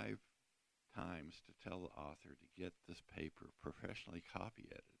 5 times to tell the author to get this paper professionally copy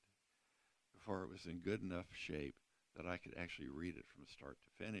edited before it was in good enough shape that I could actually read it from start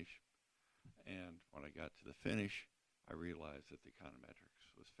to finish. And when I got to the finish, I realized that the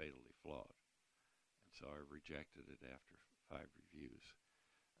econometrics was fatally flawed. And so I rejected it after 5 reviews.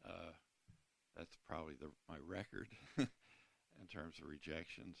 That's probably my record in terms of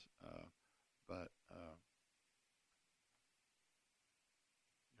rejections. But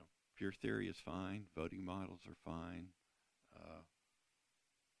pure theory is fine. Voting models are fine.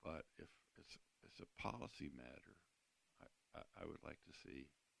 But if it's a policy matter, I would like to see.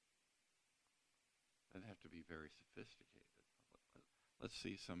 Doesn't have to be very sophisticated. Let's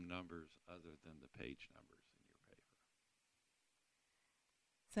see some numbers other than the page numbers in your paper.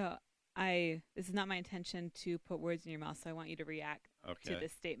 So this is not my intention to put words in your mouth, so I want you to react to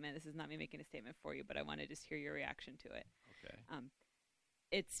this statement. This is not me making a statement for you, but I want to just hear your reaction to it. Okay.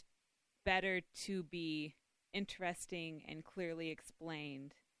 It's better to be interesting and clearly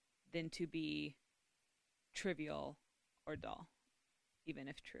explained than to be trivial or dull, even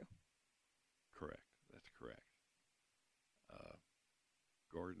if true. Correct. That's correct.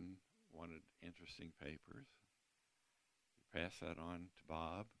 Gordon wanted interesting papers. He passed that on to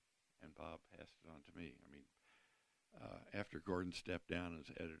Bob, and Bob passed it on to me. I mean, after Gordon stepped down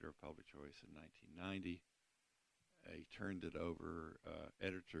as editor of Public Choice in 1990, he turned it over,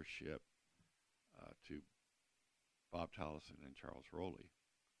 editorship, to Bob Tollison and Charles Rowley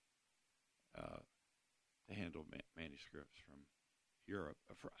to handle manuscripts from Europe,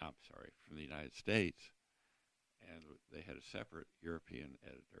 from the United States, and they had a separate European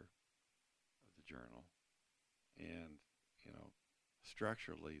editor of the journal, and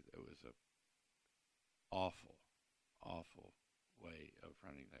structurally it was a awful way of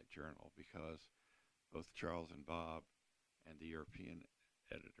running that journal, because both Charles and Bob and the European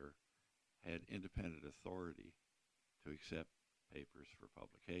editor had independent authority to accept papers for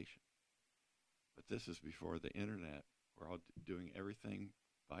publication. But this is before the internet. We're all doing everything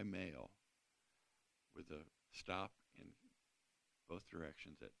by mail with a stop in both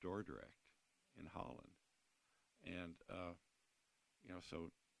directions at Dordrecht in Holland. And,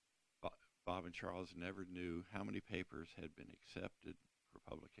 so Bob and Charles never knew how many papers had been accepted for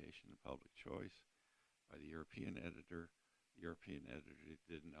publication in Public Choice by the European editor. The European editor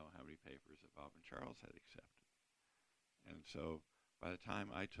didn't know how many papers that Bob and Charles had accepted. And so by the time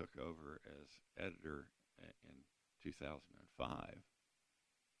I took over as editor in 2005,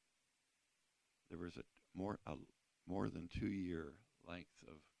 there was a more than 2-year length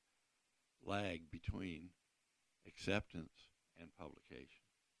of lag between acceptance and publication,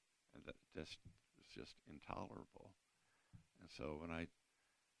 and that was just intolerable. And so when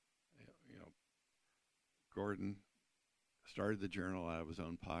Gordon started the journal out of his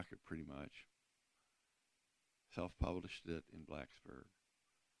own pocket, pretty much, self-published it in Blacksburg,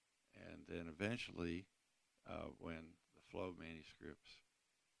 and then eventually, when the flow of manuscripts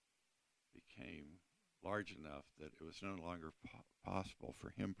became large enough that it was no longer possible for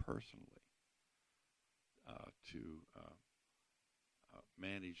him personally to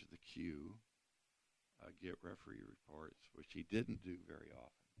manage the queue, get referee reports, which he didn't do very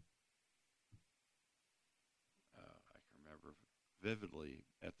often. I can remember vividly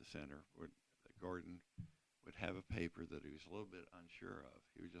at the center that Gordon would have a paper that he was a little bit unsure of.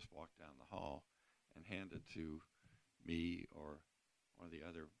 He would just walk down the hall and hand it to me or one of the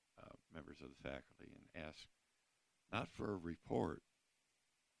other members of the faculty and ask, not for a report,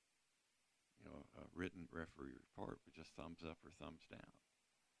 a written referee report, but just thumbs up or thumbs down.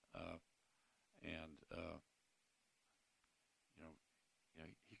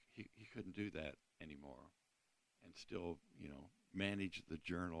 He couldn't do that anymore, and still, manage the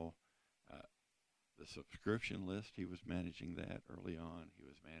journal. The subscription list, he was managing that early on. He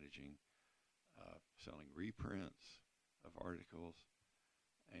was managing selling reprints of articles,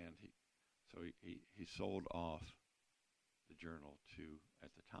 and he sold off the journal to,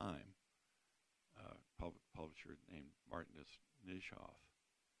 at the time, a publisher named Martinus Nijhoff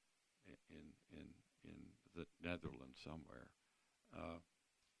in the Netherlands somewhere.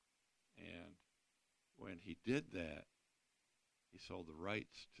 And when he did that, he sold the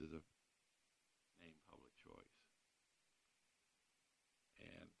rights to the name Public Choice.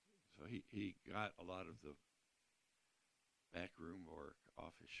 And so he got a lot of the backroom work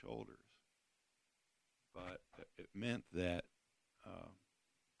off his shoulders. But it meant that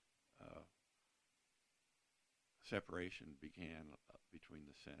separation began between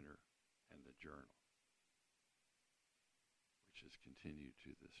the center and the journal. which has continued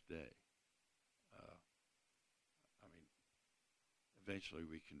to this day. Uh, I mean, eventually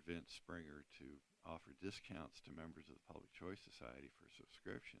we convinced Springer to offer discounts to members of the Public Choice Society for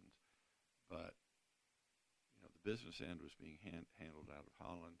subscriptions, but the business end was being handled out of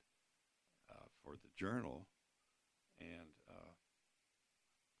Holland for the journal, and the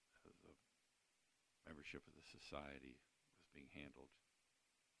membership of the society was being handled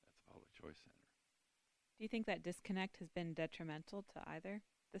at the Public Choice Center. Do you think that disconnect has been detrimental to either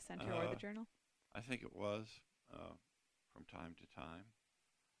the center or the journal? I think it was from time to time.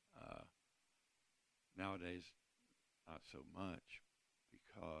 Nowadays, not so much,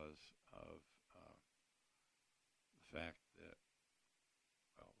 because of the fact that,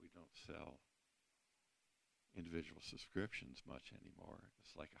 we don't sell individual subscriptions much anymore.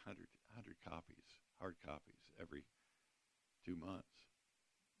 It's like 100 copies, hard copies, every 2 months.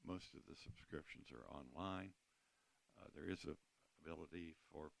 Most of the subscriptions are online. There is a ability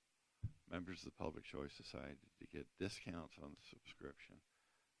for members of the Public Choice Society to get discounts on the subscription,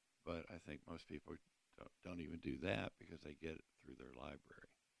 but I think most people don't even do that because they get it through their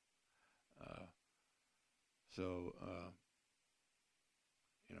library.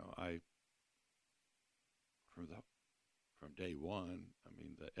 From day one, I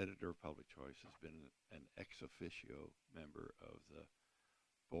mean, the editor of Public Choice has been an ex officio member of the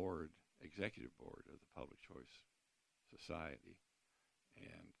executive board of the Public Choice Society,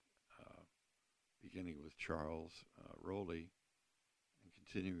 and beginning with Charles Rowley and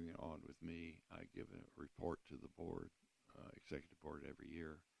continuing on with me, I give a report to the board, executive board, every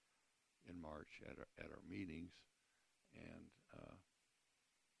year in March at our meetings, and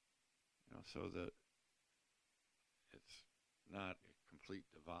so that it's not a complete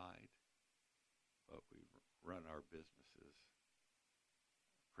divide, but we run our businesses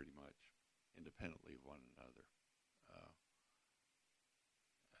pretty much independently of one another.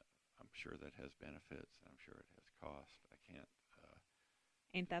 I'm sure that has benefits, and I'm sure it has cost. I can't.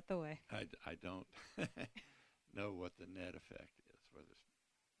 Ain't that the way? I don't know what the net effect is. Whether it's,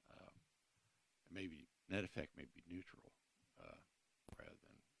 maybe net effect may be neutral, rather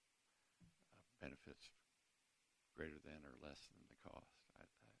than benefits greater than or less than the cost.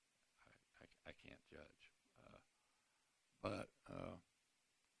 I can't judge. But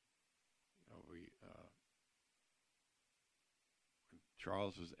we when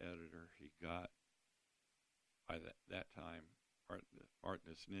Charles was editor, he got, by that time,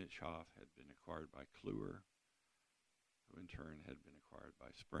 Martinus Nitschhoff had been acquired by Kluwer, who in turn had been acquired by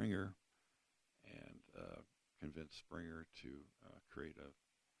Springer, and convinced Springer to create a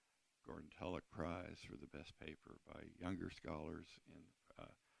Gordon Tullock Prize for the best paper by younger scholars,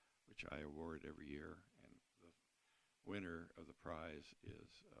 which I award every year. And the winner of the prize is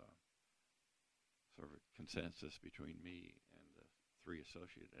sort of a consensus between me and the 3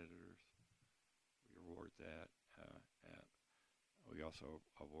 associate editors. We award that. We also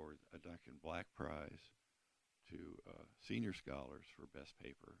award a Duncan Black Prize to senior scholars for best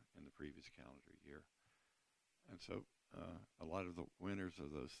paper in the previous calendar year. And so a lot of the winners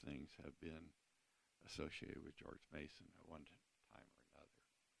of those things have been associated with George Mason at one time or another.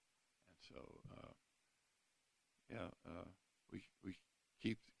 And so, we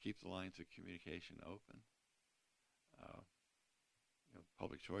keep the lines of communication open.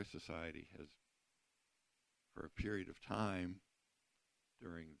 Public Choice Society has, for a period of time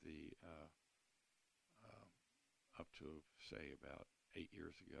during the up to, say, about 8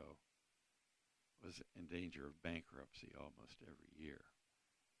 years ago, was in danger of bankruptcy almost every year,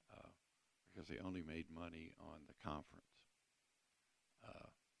 because they only made money on the conference,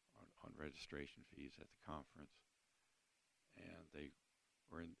 on registration fees at the conference, and they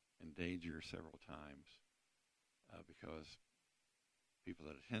were in danger several times because people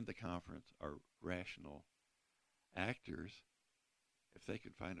that attend the conference are rational actors. If they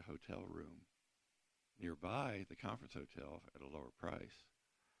could find a hotel room nearby the conference hotel at a lower price,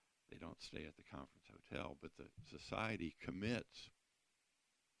 they don't stay at the conference hotel, but the society commits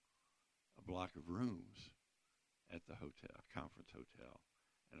a block of rooms at the conference hotel,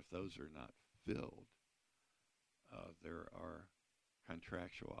 and if those are not filled, there are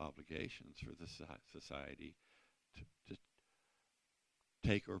contractual obligations for the society to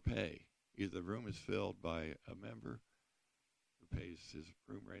take or pay. Either the room is filled by a member who pays his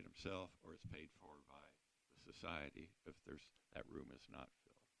room rate himself, or it's paid for by the society if that room is not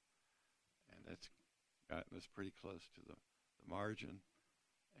filled. And that's gotten us pretty close to the margin.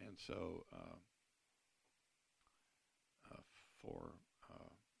 And so for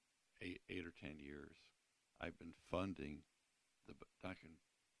 8 or 10 years, I've been funding the Duncan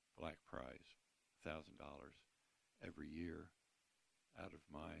Black Prize, $1,000 every year, out of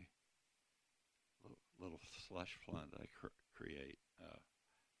my little slush fund I create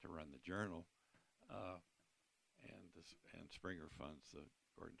to run the journal, and Springer funds the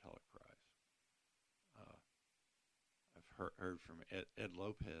Gordon Tullock Prize. I've heard from Ed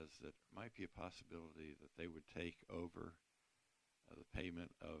Lopez that it might be a possibility that they would take over the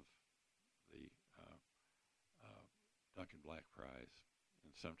payment of the Duncan Black Prize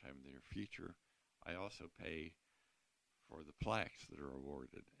in sometime in the near future. I also pay for the plaques that are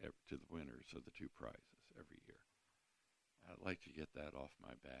awarded to the winners of the two prizes every year. I'd like to get that off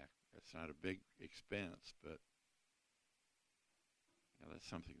my back. It's not a big expense, but that's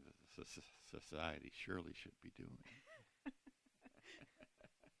something that the society surely should be doing.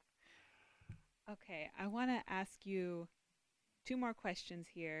 Okay, I want to ask you two more questions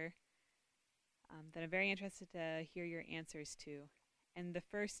here that I'm very interested to hear your answers to. And the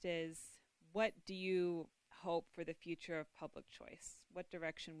first is, what do you hope for the future of public choice? What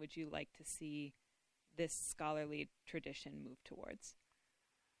direction would you like to see this scholarly tradition move towards?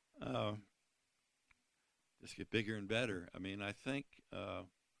 Just get bigger and better. I mean, I think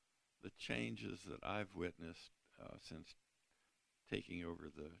the changes that I've witnessed since taking over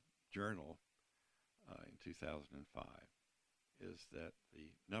the journal in 2005 is that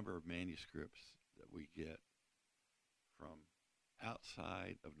the number of manuscripts that we get from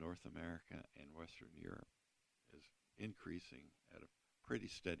outside of North America and Western Europe is increasing at a pretty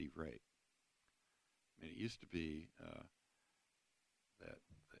steady rate. I mean, it used to be that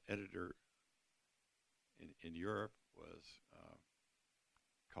the editor in Europe was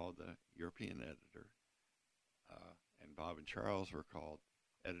called the European editor, and Bob and Charles were called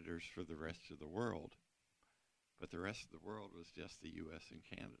editors for the rest of the world. But the rest of the world was just the U.S. and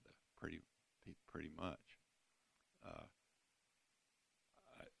Canada, pretty much.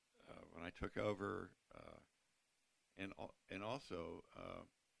 When I took over, and also,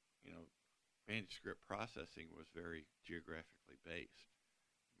 manuscript processing was very geographically based.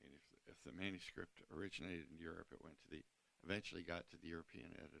 I mean, if the manuscript originated in Europe, it eventually got to the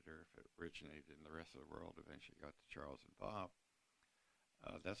European editor. If it originated in the rest of the world, eventually got to Charles and Bob.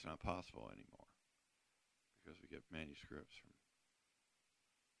 That's not possible anymore because we get manuscripts from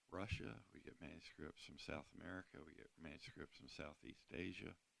Russia, we get manuscripts from South America, we get manuscripts from Southeast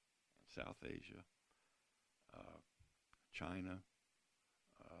Asia and South Asia, China,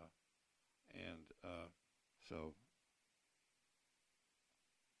 and so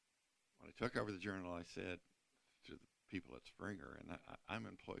when I took over the journal, I said to the people at Springer, and I'm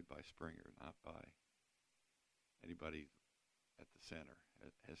employed by Springer, not by anybody at the center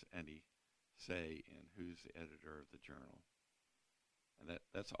has any say in who's the editor of the journal. And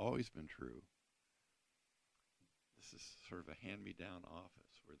that's always been true. This is sort of a hand-me-down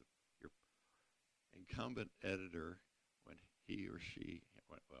office where your incumbent editor, when he or she,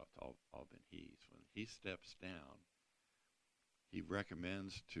 well, it's all been he's, when he steps down, he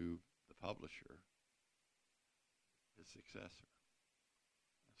recommends to the publisher his successor.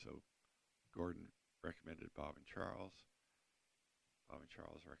 And so Gordon recommended Bob and Charles. Bob and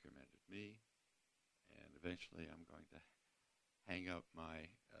Charles recommended me. And eventually I'm going to hang up my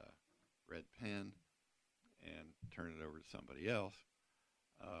red pen and turn it over to somebody else.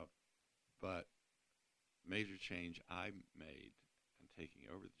 But major change I made in taking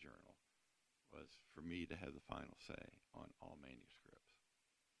over the journal was for me to have the final say on all manuscripts.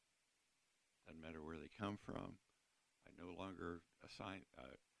 Doesn't matter where they come from. I no longer assign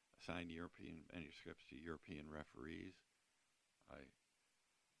European manuscripts to European referees. I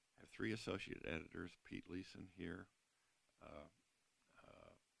have 3 associate editors, Pete Leeson here,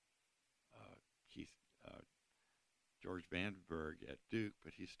 George Vandenberg at Duke,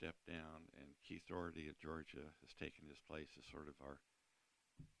 but he stepped down, and Keith Doherty at Georgia has taken his place as sort of our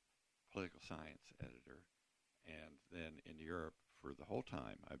political science editor. And then in Europe, for the whole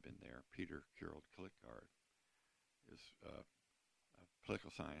time I've been there, Peter Kurold-Klickgaard is a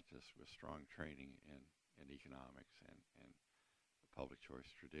political scientist with strong training in economics and the public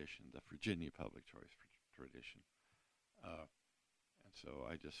choice tradition, the Virginia public choice tradition. And so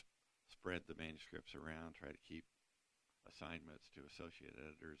I just spread the manuscripts around, try to keep assignments to associate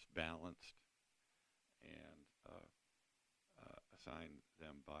editors balanced, and assign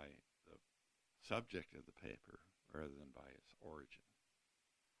them by the subject of the paper rather than by its origin.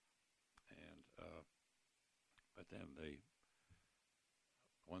 And but then the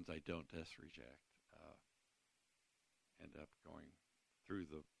ones I don't desk reject end up going through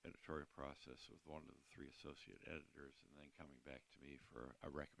the editorial process with one of the 3 associate editors and then coming back to me for a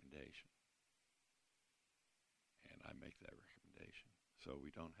recommendation. And I make that recommendation. So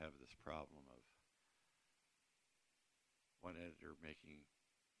we don't have this problem of one editor making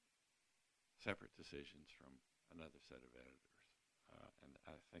separate decisions from another set of editors. And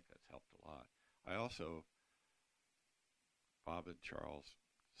I think that's helped a lot. I also, Bob and Charles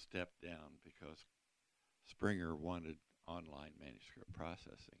stepped down because Springer wanted online manuscript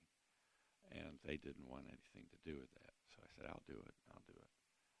processing, and they didn't want anything to do with that. So I said, I'll do it.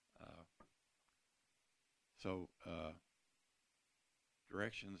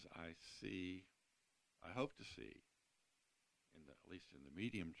 Directions I hope to see, at least in the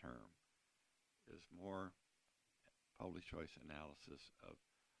medium term, is more public choice analysis of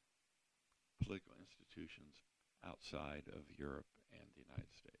political institutions outside of Europe and the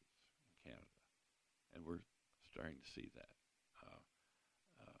United States and Canada. And we're starting to see that.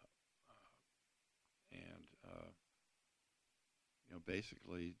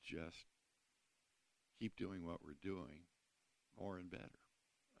 Basically just keep doing what we're doing more and better.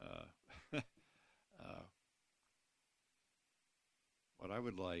 What I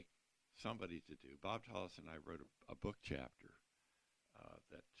would like somebody to do, Bob Tallis and I wrote a book chapter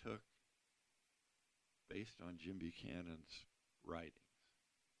that took, based on Jim Buchanan's writings,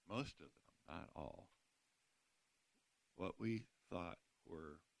 most of them, not all, what we thought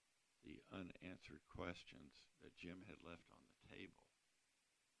were the unanswered questions that Jim had left on the table,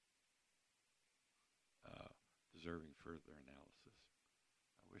 deserving further analysis.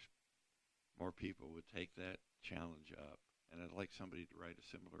 I wish more people would take that challenge up, and I'd like somebody to write a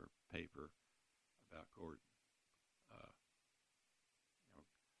similar paper about Gordon.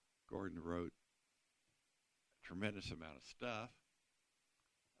 Gordon wrote a tremendous amount of stuff.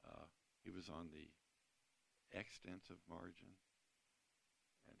 He was on the extensive margin,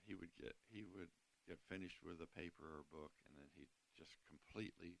 and he would get finished with a paper or a book, and then he'd just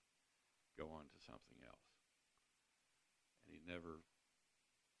completely go on to something else. And he never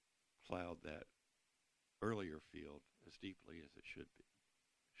plowed that earlier field as deeply as it should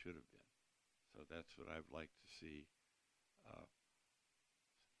have been. So that's what I'd like to see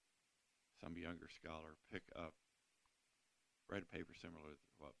some younger scholar pick up, write a paper similar to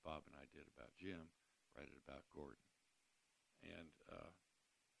what Bob and I did about Jim, write it about Gordon. And,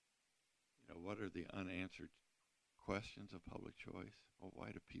 what are the unanswered questions of public choice? Well,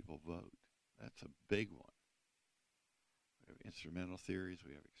 why do people vote? That's a big one. We have instrumental theories.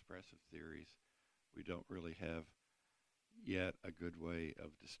 We have expressive theories. We don't really have yet a good way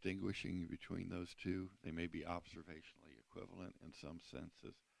of distinguishing between those two. They may be observationally equivalent in some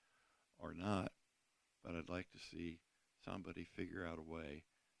senses or not, but I'd like to see somebody figure out a way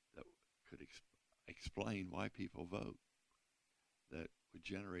that could explain why people vote, that would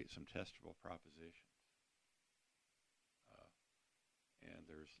generate some testable propositions. And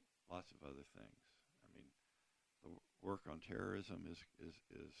there's lots of other things. I mean, the work on terrorism is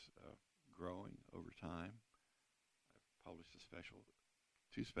growing over time. I've published two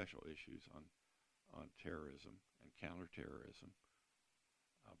special issues on terrorism and counterterrorism.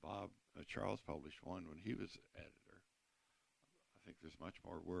 Charles published one when he was editor. I think there's much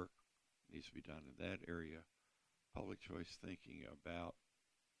more work needs to be done in that area. Public choice thinking about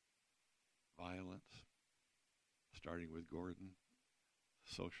violence, starting with Gordon,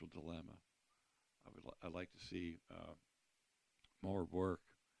 social dilemma. I'd like to see more work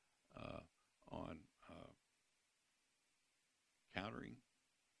on countering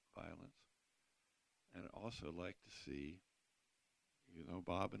violence, and I'd also like to see,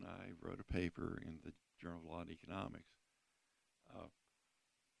 Bob and I wrote a paper in the Journal of Law and Economics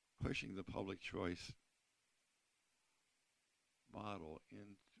pushing the public choice model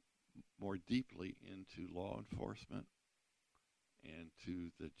more deeply into law enforcement and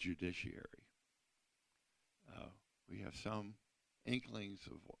to the judiciary. We have some inklings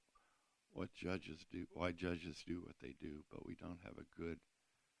of what judges do, why judges do what they do, but we don't have a good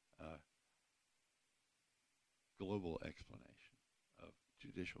global explanation of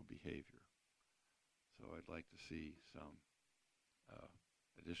judicial behavior. So I'd like to see some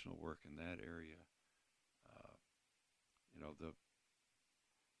additional work in that area.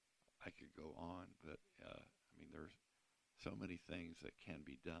 I could go on, but there's so many things that can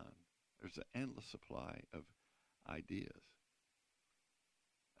be done. There's an endless supply of ideas,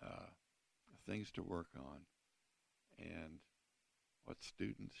 things to work on, and what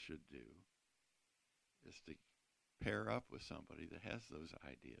students should do is to pair up with somebody that has those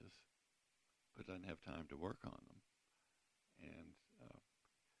ideas but doesn't have time to work on them, and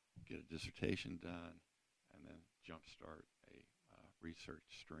get a dissertation done, and then jumpstart a research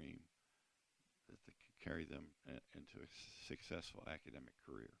stream that can carry them into a successful academic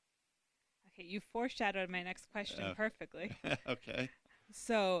career. Okay, you foreshadowed my next question perfectly. Okay.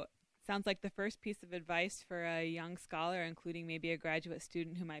 So Sounds like the first piece of advice for a young scholar, including maybe a graduate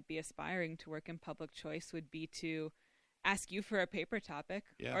student who might be aspiring to work in public choice, would be to ask you for a paper topic,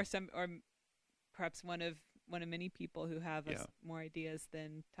 Yeah. or perhaps one of many people who have more ideas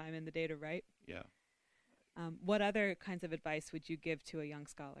than time in the day to write. Yeah. What other kinds of advice would you give to a young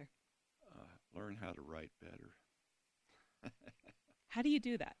scholar? Learn how to write better. How do you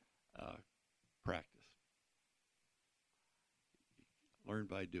do that? Practice. Learn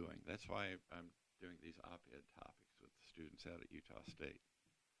by doing. That's why I'm doing these op-ed topics with the students out at Utah State.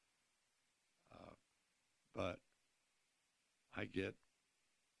 But we're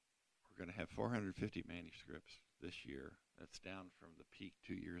going to have 450 manuscripts this year. That's down from the peak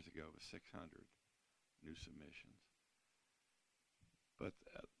 2 years ago with 600 new submissions. But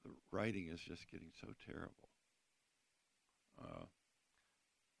the writing is just getting so terrible.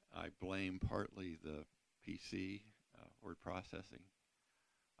 I blame partly the PC, word processing.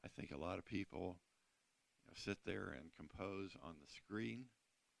 I think a lot of people sit there and compose on the screen.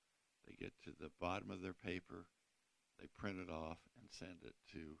 They get to the bottom of their paper, they print it off and send it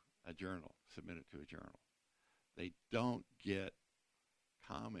to a journal, submit it to a journal. They don't get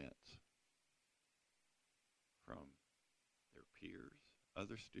comments from their peers,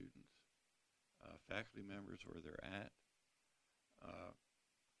 other students, faculty members where they're at.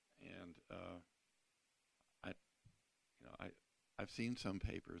 I've seen some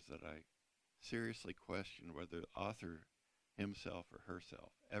papers that I seriously question whether the author himself or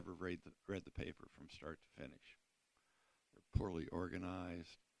herself ever read the paper from start to finish. They're poorly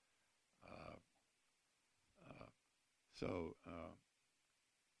organized.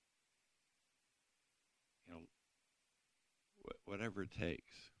 Whatever it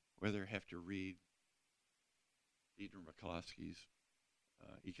takes, whether I have to read Deidre McCloskey's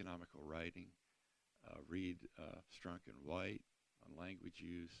economical writing, read Strunk and White on language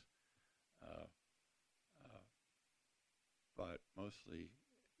use, but mostly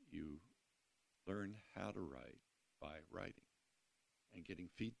you learn how to write by writing and getting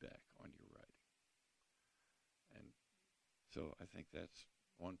feedback on your writing. And so I think that's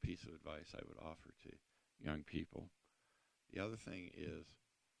one piece of advice I would offer to young people. The other thing is,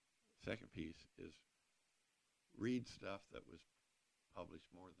 second piece is read stuff that was published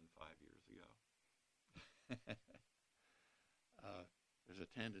more than 5 years ago. There's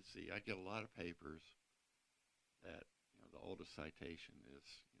a tendency, I get a lot of papers that, the oldest citation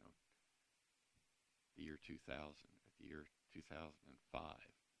is, the year 2000, the year 2005.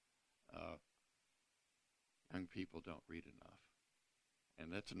 Young people don't read enough.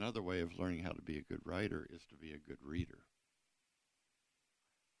 And that's another way of learning how to be a good writer, is to be a good reader.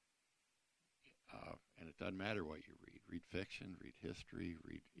 And it doesn't matter what you read. Read fiction, read history,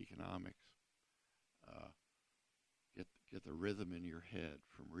 read economics. Get the rhythm in your head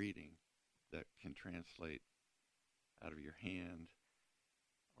from reading that can translate out of your hand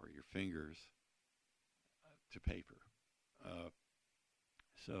or your fingers to paper.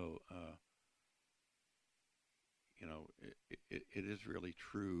 It is really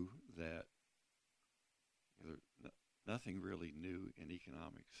true that nothing really new in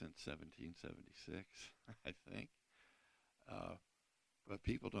economics since 1776, I think. But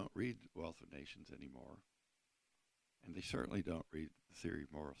people don't read Wealth of Nations anymore. And they certainly don't read the Theory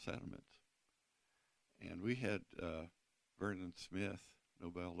of Moral Sentiments. And we had Vernon Smith,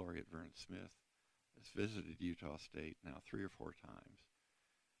 Nobel laureate Vernon Smith, has visited Utah State now 3 or 4 times.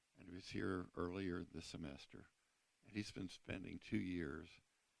 And he was here earlier this semester. And he's been spending 2 years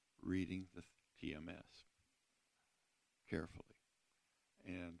reading the TMS carefully.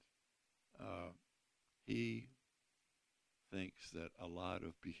 And he thinks that a lot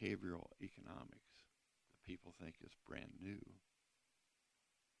of behavioral economics that people think is brand new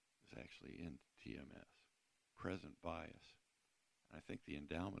is actually in TMS, present bias. And I think the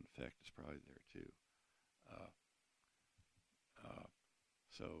endowment effect is probably there too.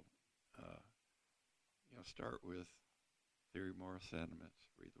 Start with Theory of Moral Sentiments,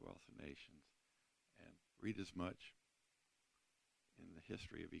 read The Wealth of Nations, and read as much in the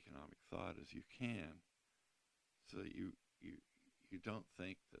history of economic thought as you can, so that you don't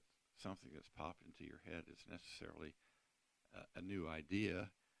think that something that's popped into your head is necessarily a new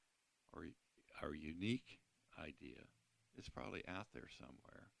idea or a unique idea. It's probably out there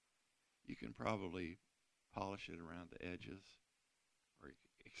somewhere. You can probably polish it around the edges or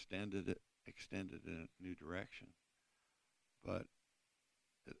extend it in a new direction. But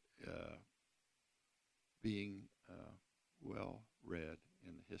being well read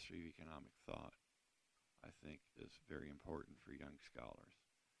in the history of economic thought, I think, is very important for young scholars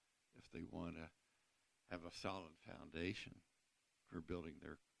if they want to have a solid foundation for building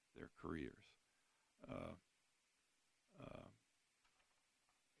their their careers.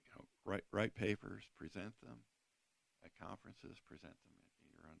 Write papers, present them at conferences, present them in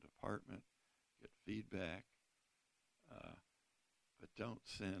your own department, get feedback, but don't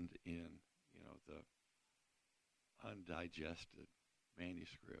send in, the undigested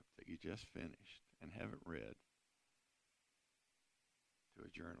manuscript that you just finished and haven't read to a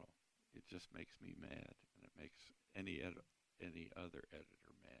journal. It just makes me mad, and it makes any other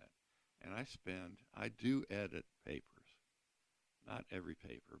editor mad. And I do edit papers, not every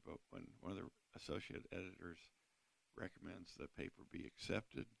paper, but when one of the associate editors recommends the paper be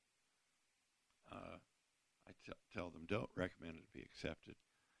accepted, I tell them don't recommend it be accepted.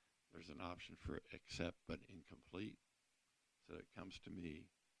 There's an option for accept but incomplete, so it comes to me,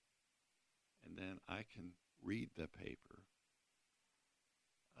 and then I can read the paper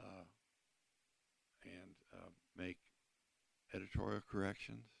and make editorial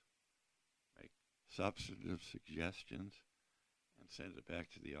corrections, make substantive suggestions, and send it back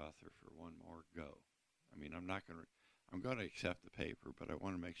to the author for one more go. I mean, I'm going to accept the paper, but I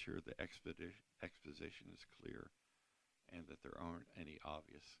want to make sure the exposition is clear and that there aren't any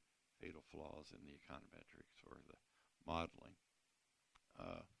obvious fatal flaws in the econometrics or the modeling.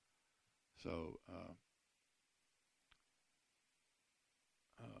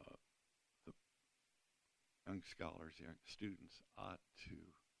 The young scholars, young students ought to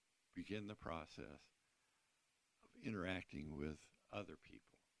begin the process of interacting with other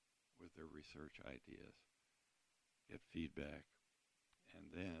people, with their research ideas, get feedback,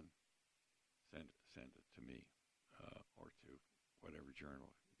 and then send it to me or to whatever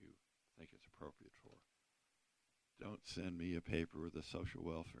journal you think it's appropriate for. Don't send me a paper with a social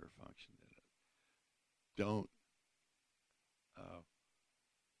welfare function in it. Don't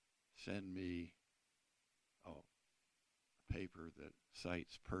send me a paper that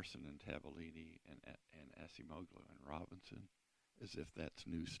cites Person and Tavolini and Acemoglu and Robinson as if that's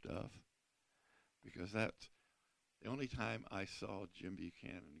new stuff, because that's the only time I saw Jim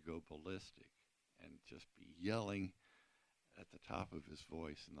Buchanan go ballistic and just be yelling at the top of his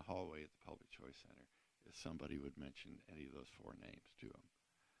voice in the hallway at the Public Choice Center if somebody would mention any of those four names to him,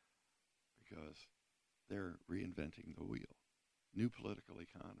 because they're reinventing the wheel. New political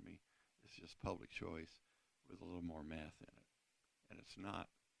economy is just public choice with a little more math in it. And it's not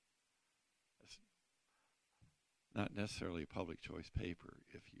necessarily a public choice paper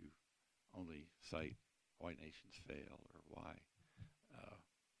if you only cite Why Nations Fail or why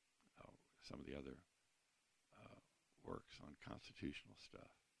some of the other works on constitutional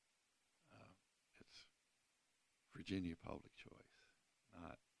stuff. It's Virginia public choice,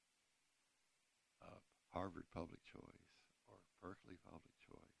 not Harvard public choice or Berkeley public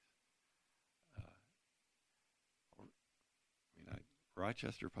choice.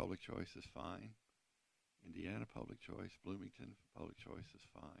 Rochester public choice is fine. Indiana public choice, Bloomington public choice is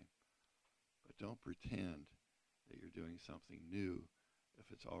fine. But don't pretend that you're doing something new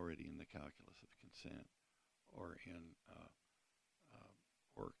if it's already in the calculus of consent or in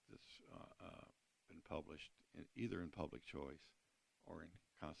work that's been published either in public choice or in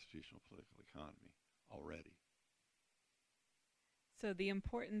constitutional political economy already. So the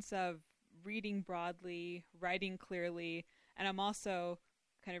importance of reading broadly, writing clearly, and I'm also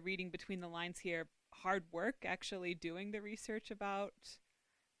kind of reading between the lines here, hard work actually doing the research about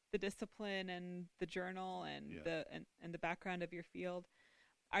the discipline and the journal and the background of your field.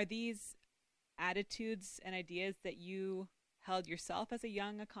 Are these attitudes and ideas that you held yourself as a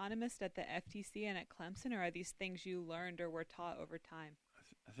young economist at the FTC and at Clemson, or are these things you learned or were taught over time?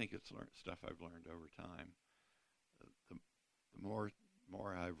 I think it's stuff I've learned over time. The more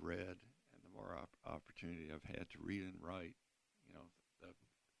I've read and the more opportunity I've had to read and write,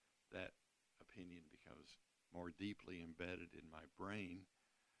 that opinion becomes more deeply embedded in my brain.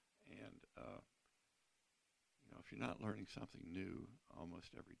 And, if you're not learning something new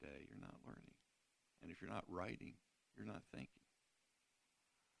almost every day, you're not learning. And if you're not writing, you're not thinking.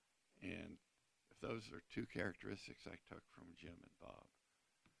 And if those are two characteristics I took from Jim and Bob,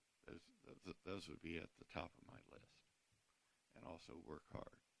 those would be at the top of my list. And also work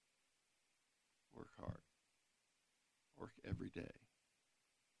hard. Work hard. Work every day.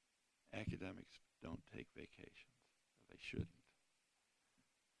 Academics don't take vacations. They shouldn't.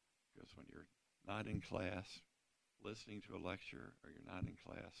 Because when you're not in class listening to a lecture, or you're not in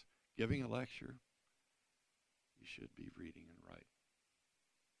class giving a lecture, you should be reading and writing.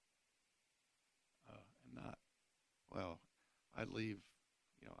 And not, I leave,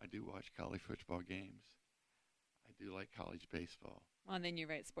 I do watch college football games. I do like college baseball. Well, and then you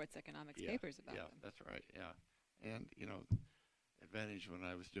write sports economics papers about them. Yeah, that's right, yeah. And, advantage when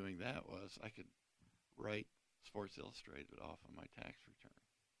I was doing that was I could write Sports Illustrated off on my tax return.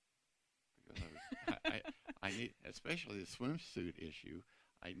 Because I need, especially the swimsuit issue,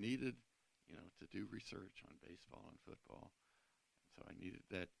 I needed, to do research on baseball and football. And so I needed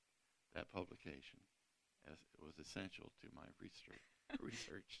that publication, as it was essential to my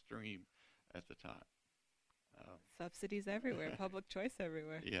research stream at the time. Subsidies everywhere, public choice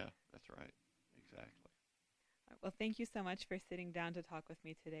everywhere. Yeah, that's right. Exactly. Well, thank you so much for sitting down to talk with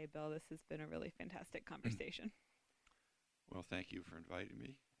me today, Bill. This has been a really fantastic conversation. Well, thank you for inviting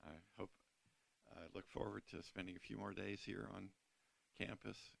me. I look forward to spending a few more days here on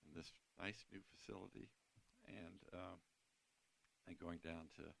campus in this nice new facility, and going down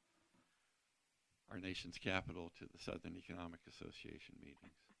to our nation's capital to the Southern Economic Association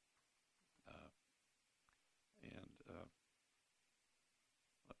meetings.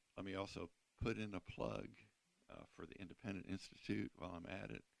 Let me also put in a plug for the Independent Institute while I'm at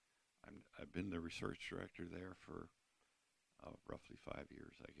it. I've been the research director there for roughly 5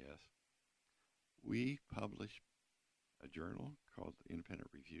 years, I guess. We publish a journal called the Independent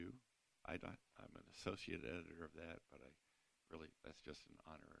Review. I'm an associate editor of that, but that's just an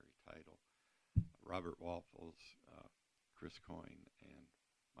honorary title. Robert Walpoles, Chris Coyne, and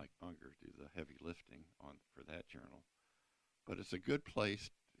Mike Munger do the heavy lifting for that journal. But it's a good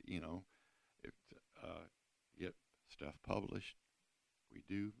place, get stuff published. We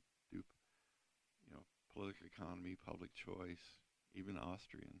do political economy, public choice, even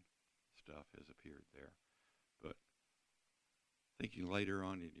Austrian stuff has appeared there. But thinking later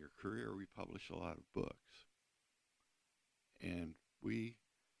on in your career, we publish a lot of books. And we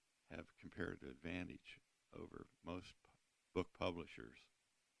have comparative advantage over most book publishers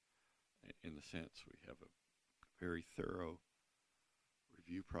in the sense we have a very thorough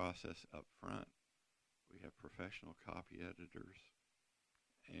review process up front. We have professional copy editors,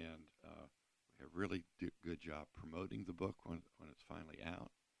 and we have really good job promoting the book when it's finally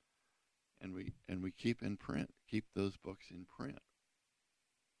out. And we keep those books in print.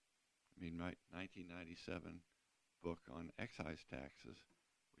 I mean, my 1997 book on excise taxes,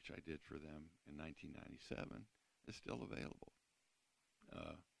 which I did for them in 1997, is still available.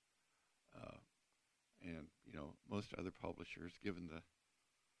 And most other publishers, given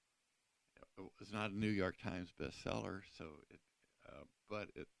it was not a New York Times bestseller, so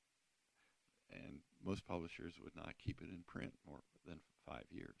and most publishers would not keep it in print more than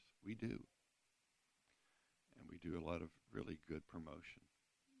 5 years. We do. And we do a lot of really good promotion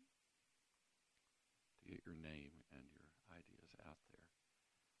to get your name and your ideas out there.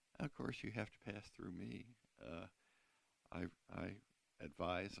 And of course, you have to pass through me. I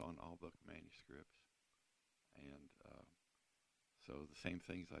advise on all book manuscripts. And so the same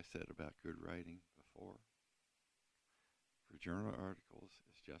things I said about good writing before, for journal articles,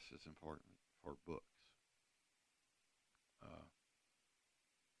 is just as important for books.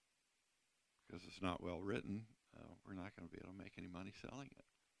 Because it's not well written, we're not going to be able to make any money selling it.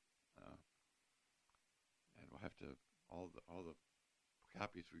 And we'll have to, all the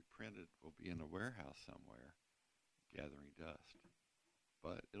copies we printed will be in a warehouse somewhere gathering dust.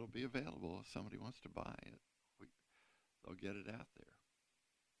 But it'll be available if somebody wants to buy it. They'll get it out there.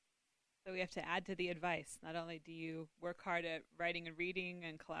 So we have to add to the advice. Not only do you work hard at writing and reading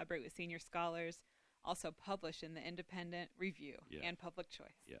and collaborate with senior scholars, also publish in the Independent Review and Public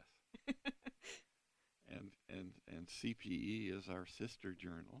Choice. Yes. And CPE is our sister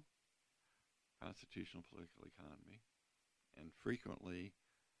journal, Constitutional Political Economy. And frequently,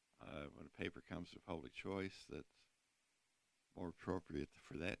 when a paper comes to Public Choice that's more appropriate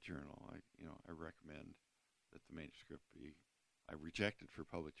for that journal, I recommend that the manuscript I reject it for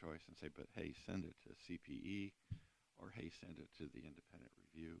Public Choice and say, but hey, send it to CPE, or hey, send it to the Independent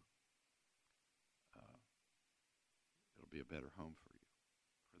Review. It'll be a better home for you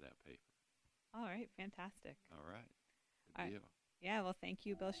for that paper. All right, fantastic. All right, All good right. deal. Yeah, well, thank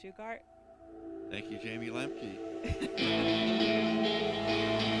you, Bill Shugart. Thank you, Jamie Lemke.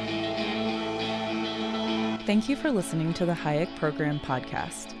 Thank you for listening to the Hayek Program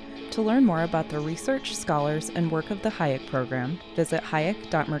podcast. To learn more about the research, scholars, and work of the Hayek Program, visit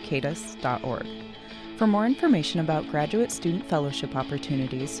hayek.mercatus.org. For more information about graduate student fellowship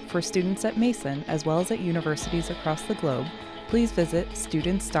opportunities for students at Mason as well as at universities across the globe, please visit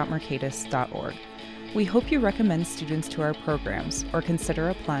students.mercatus.org. We hope you recommend students to our programs or consider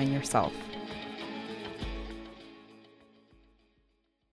applying yourself.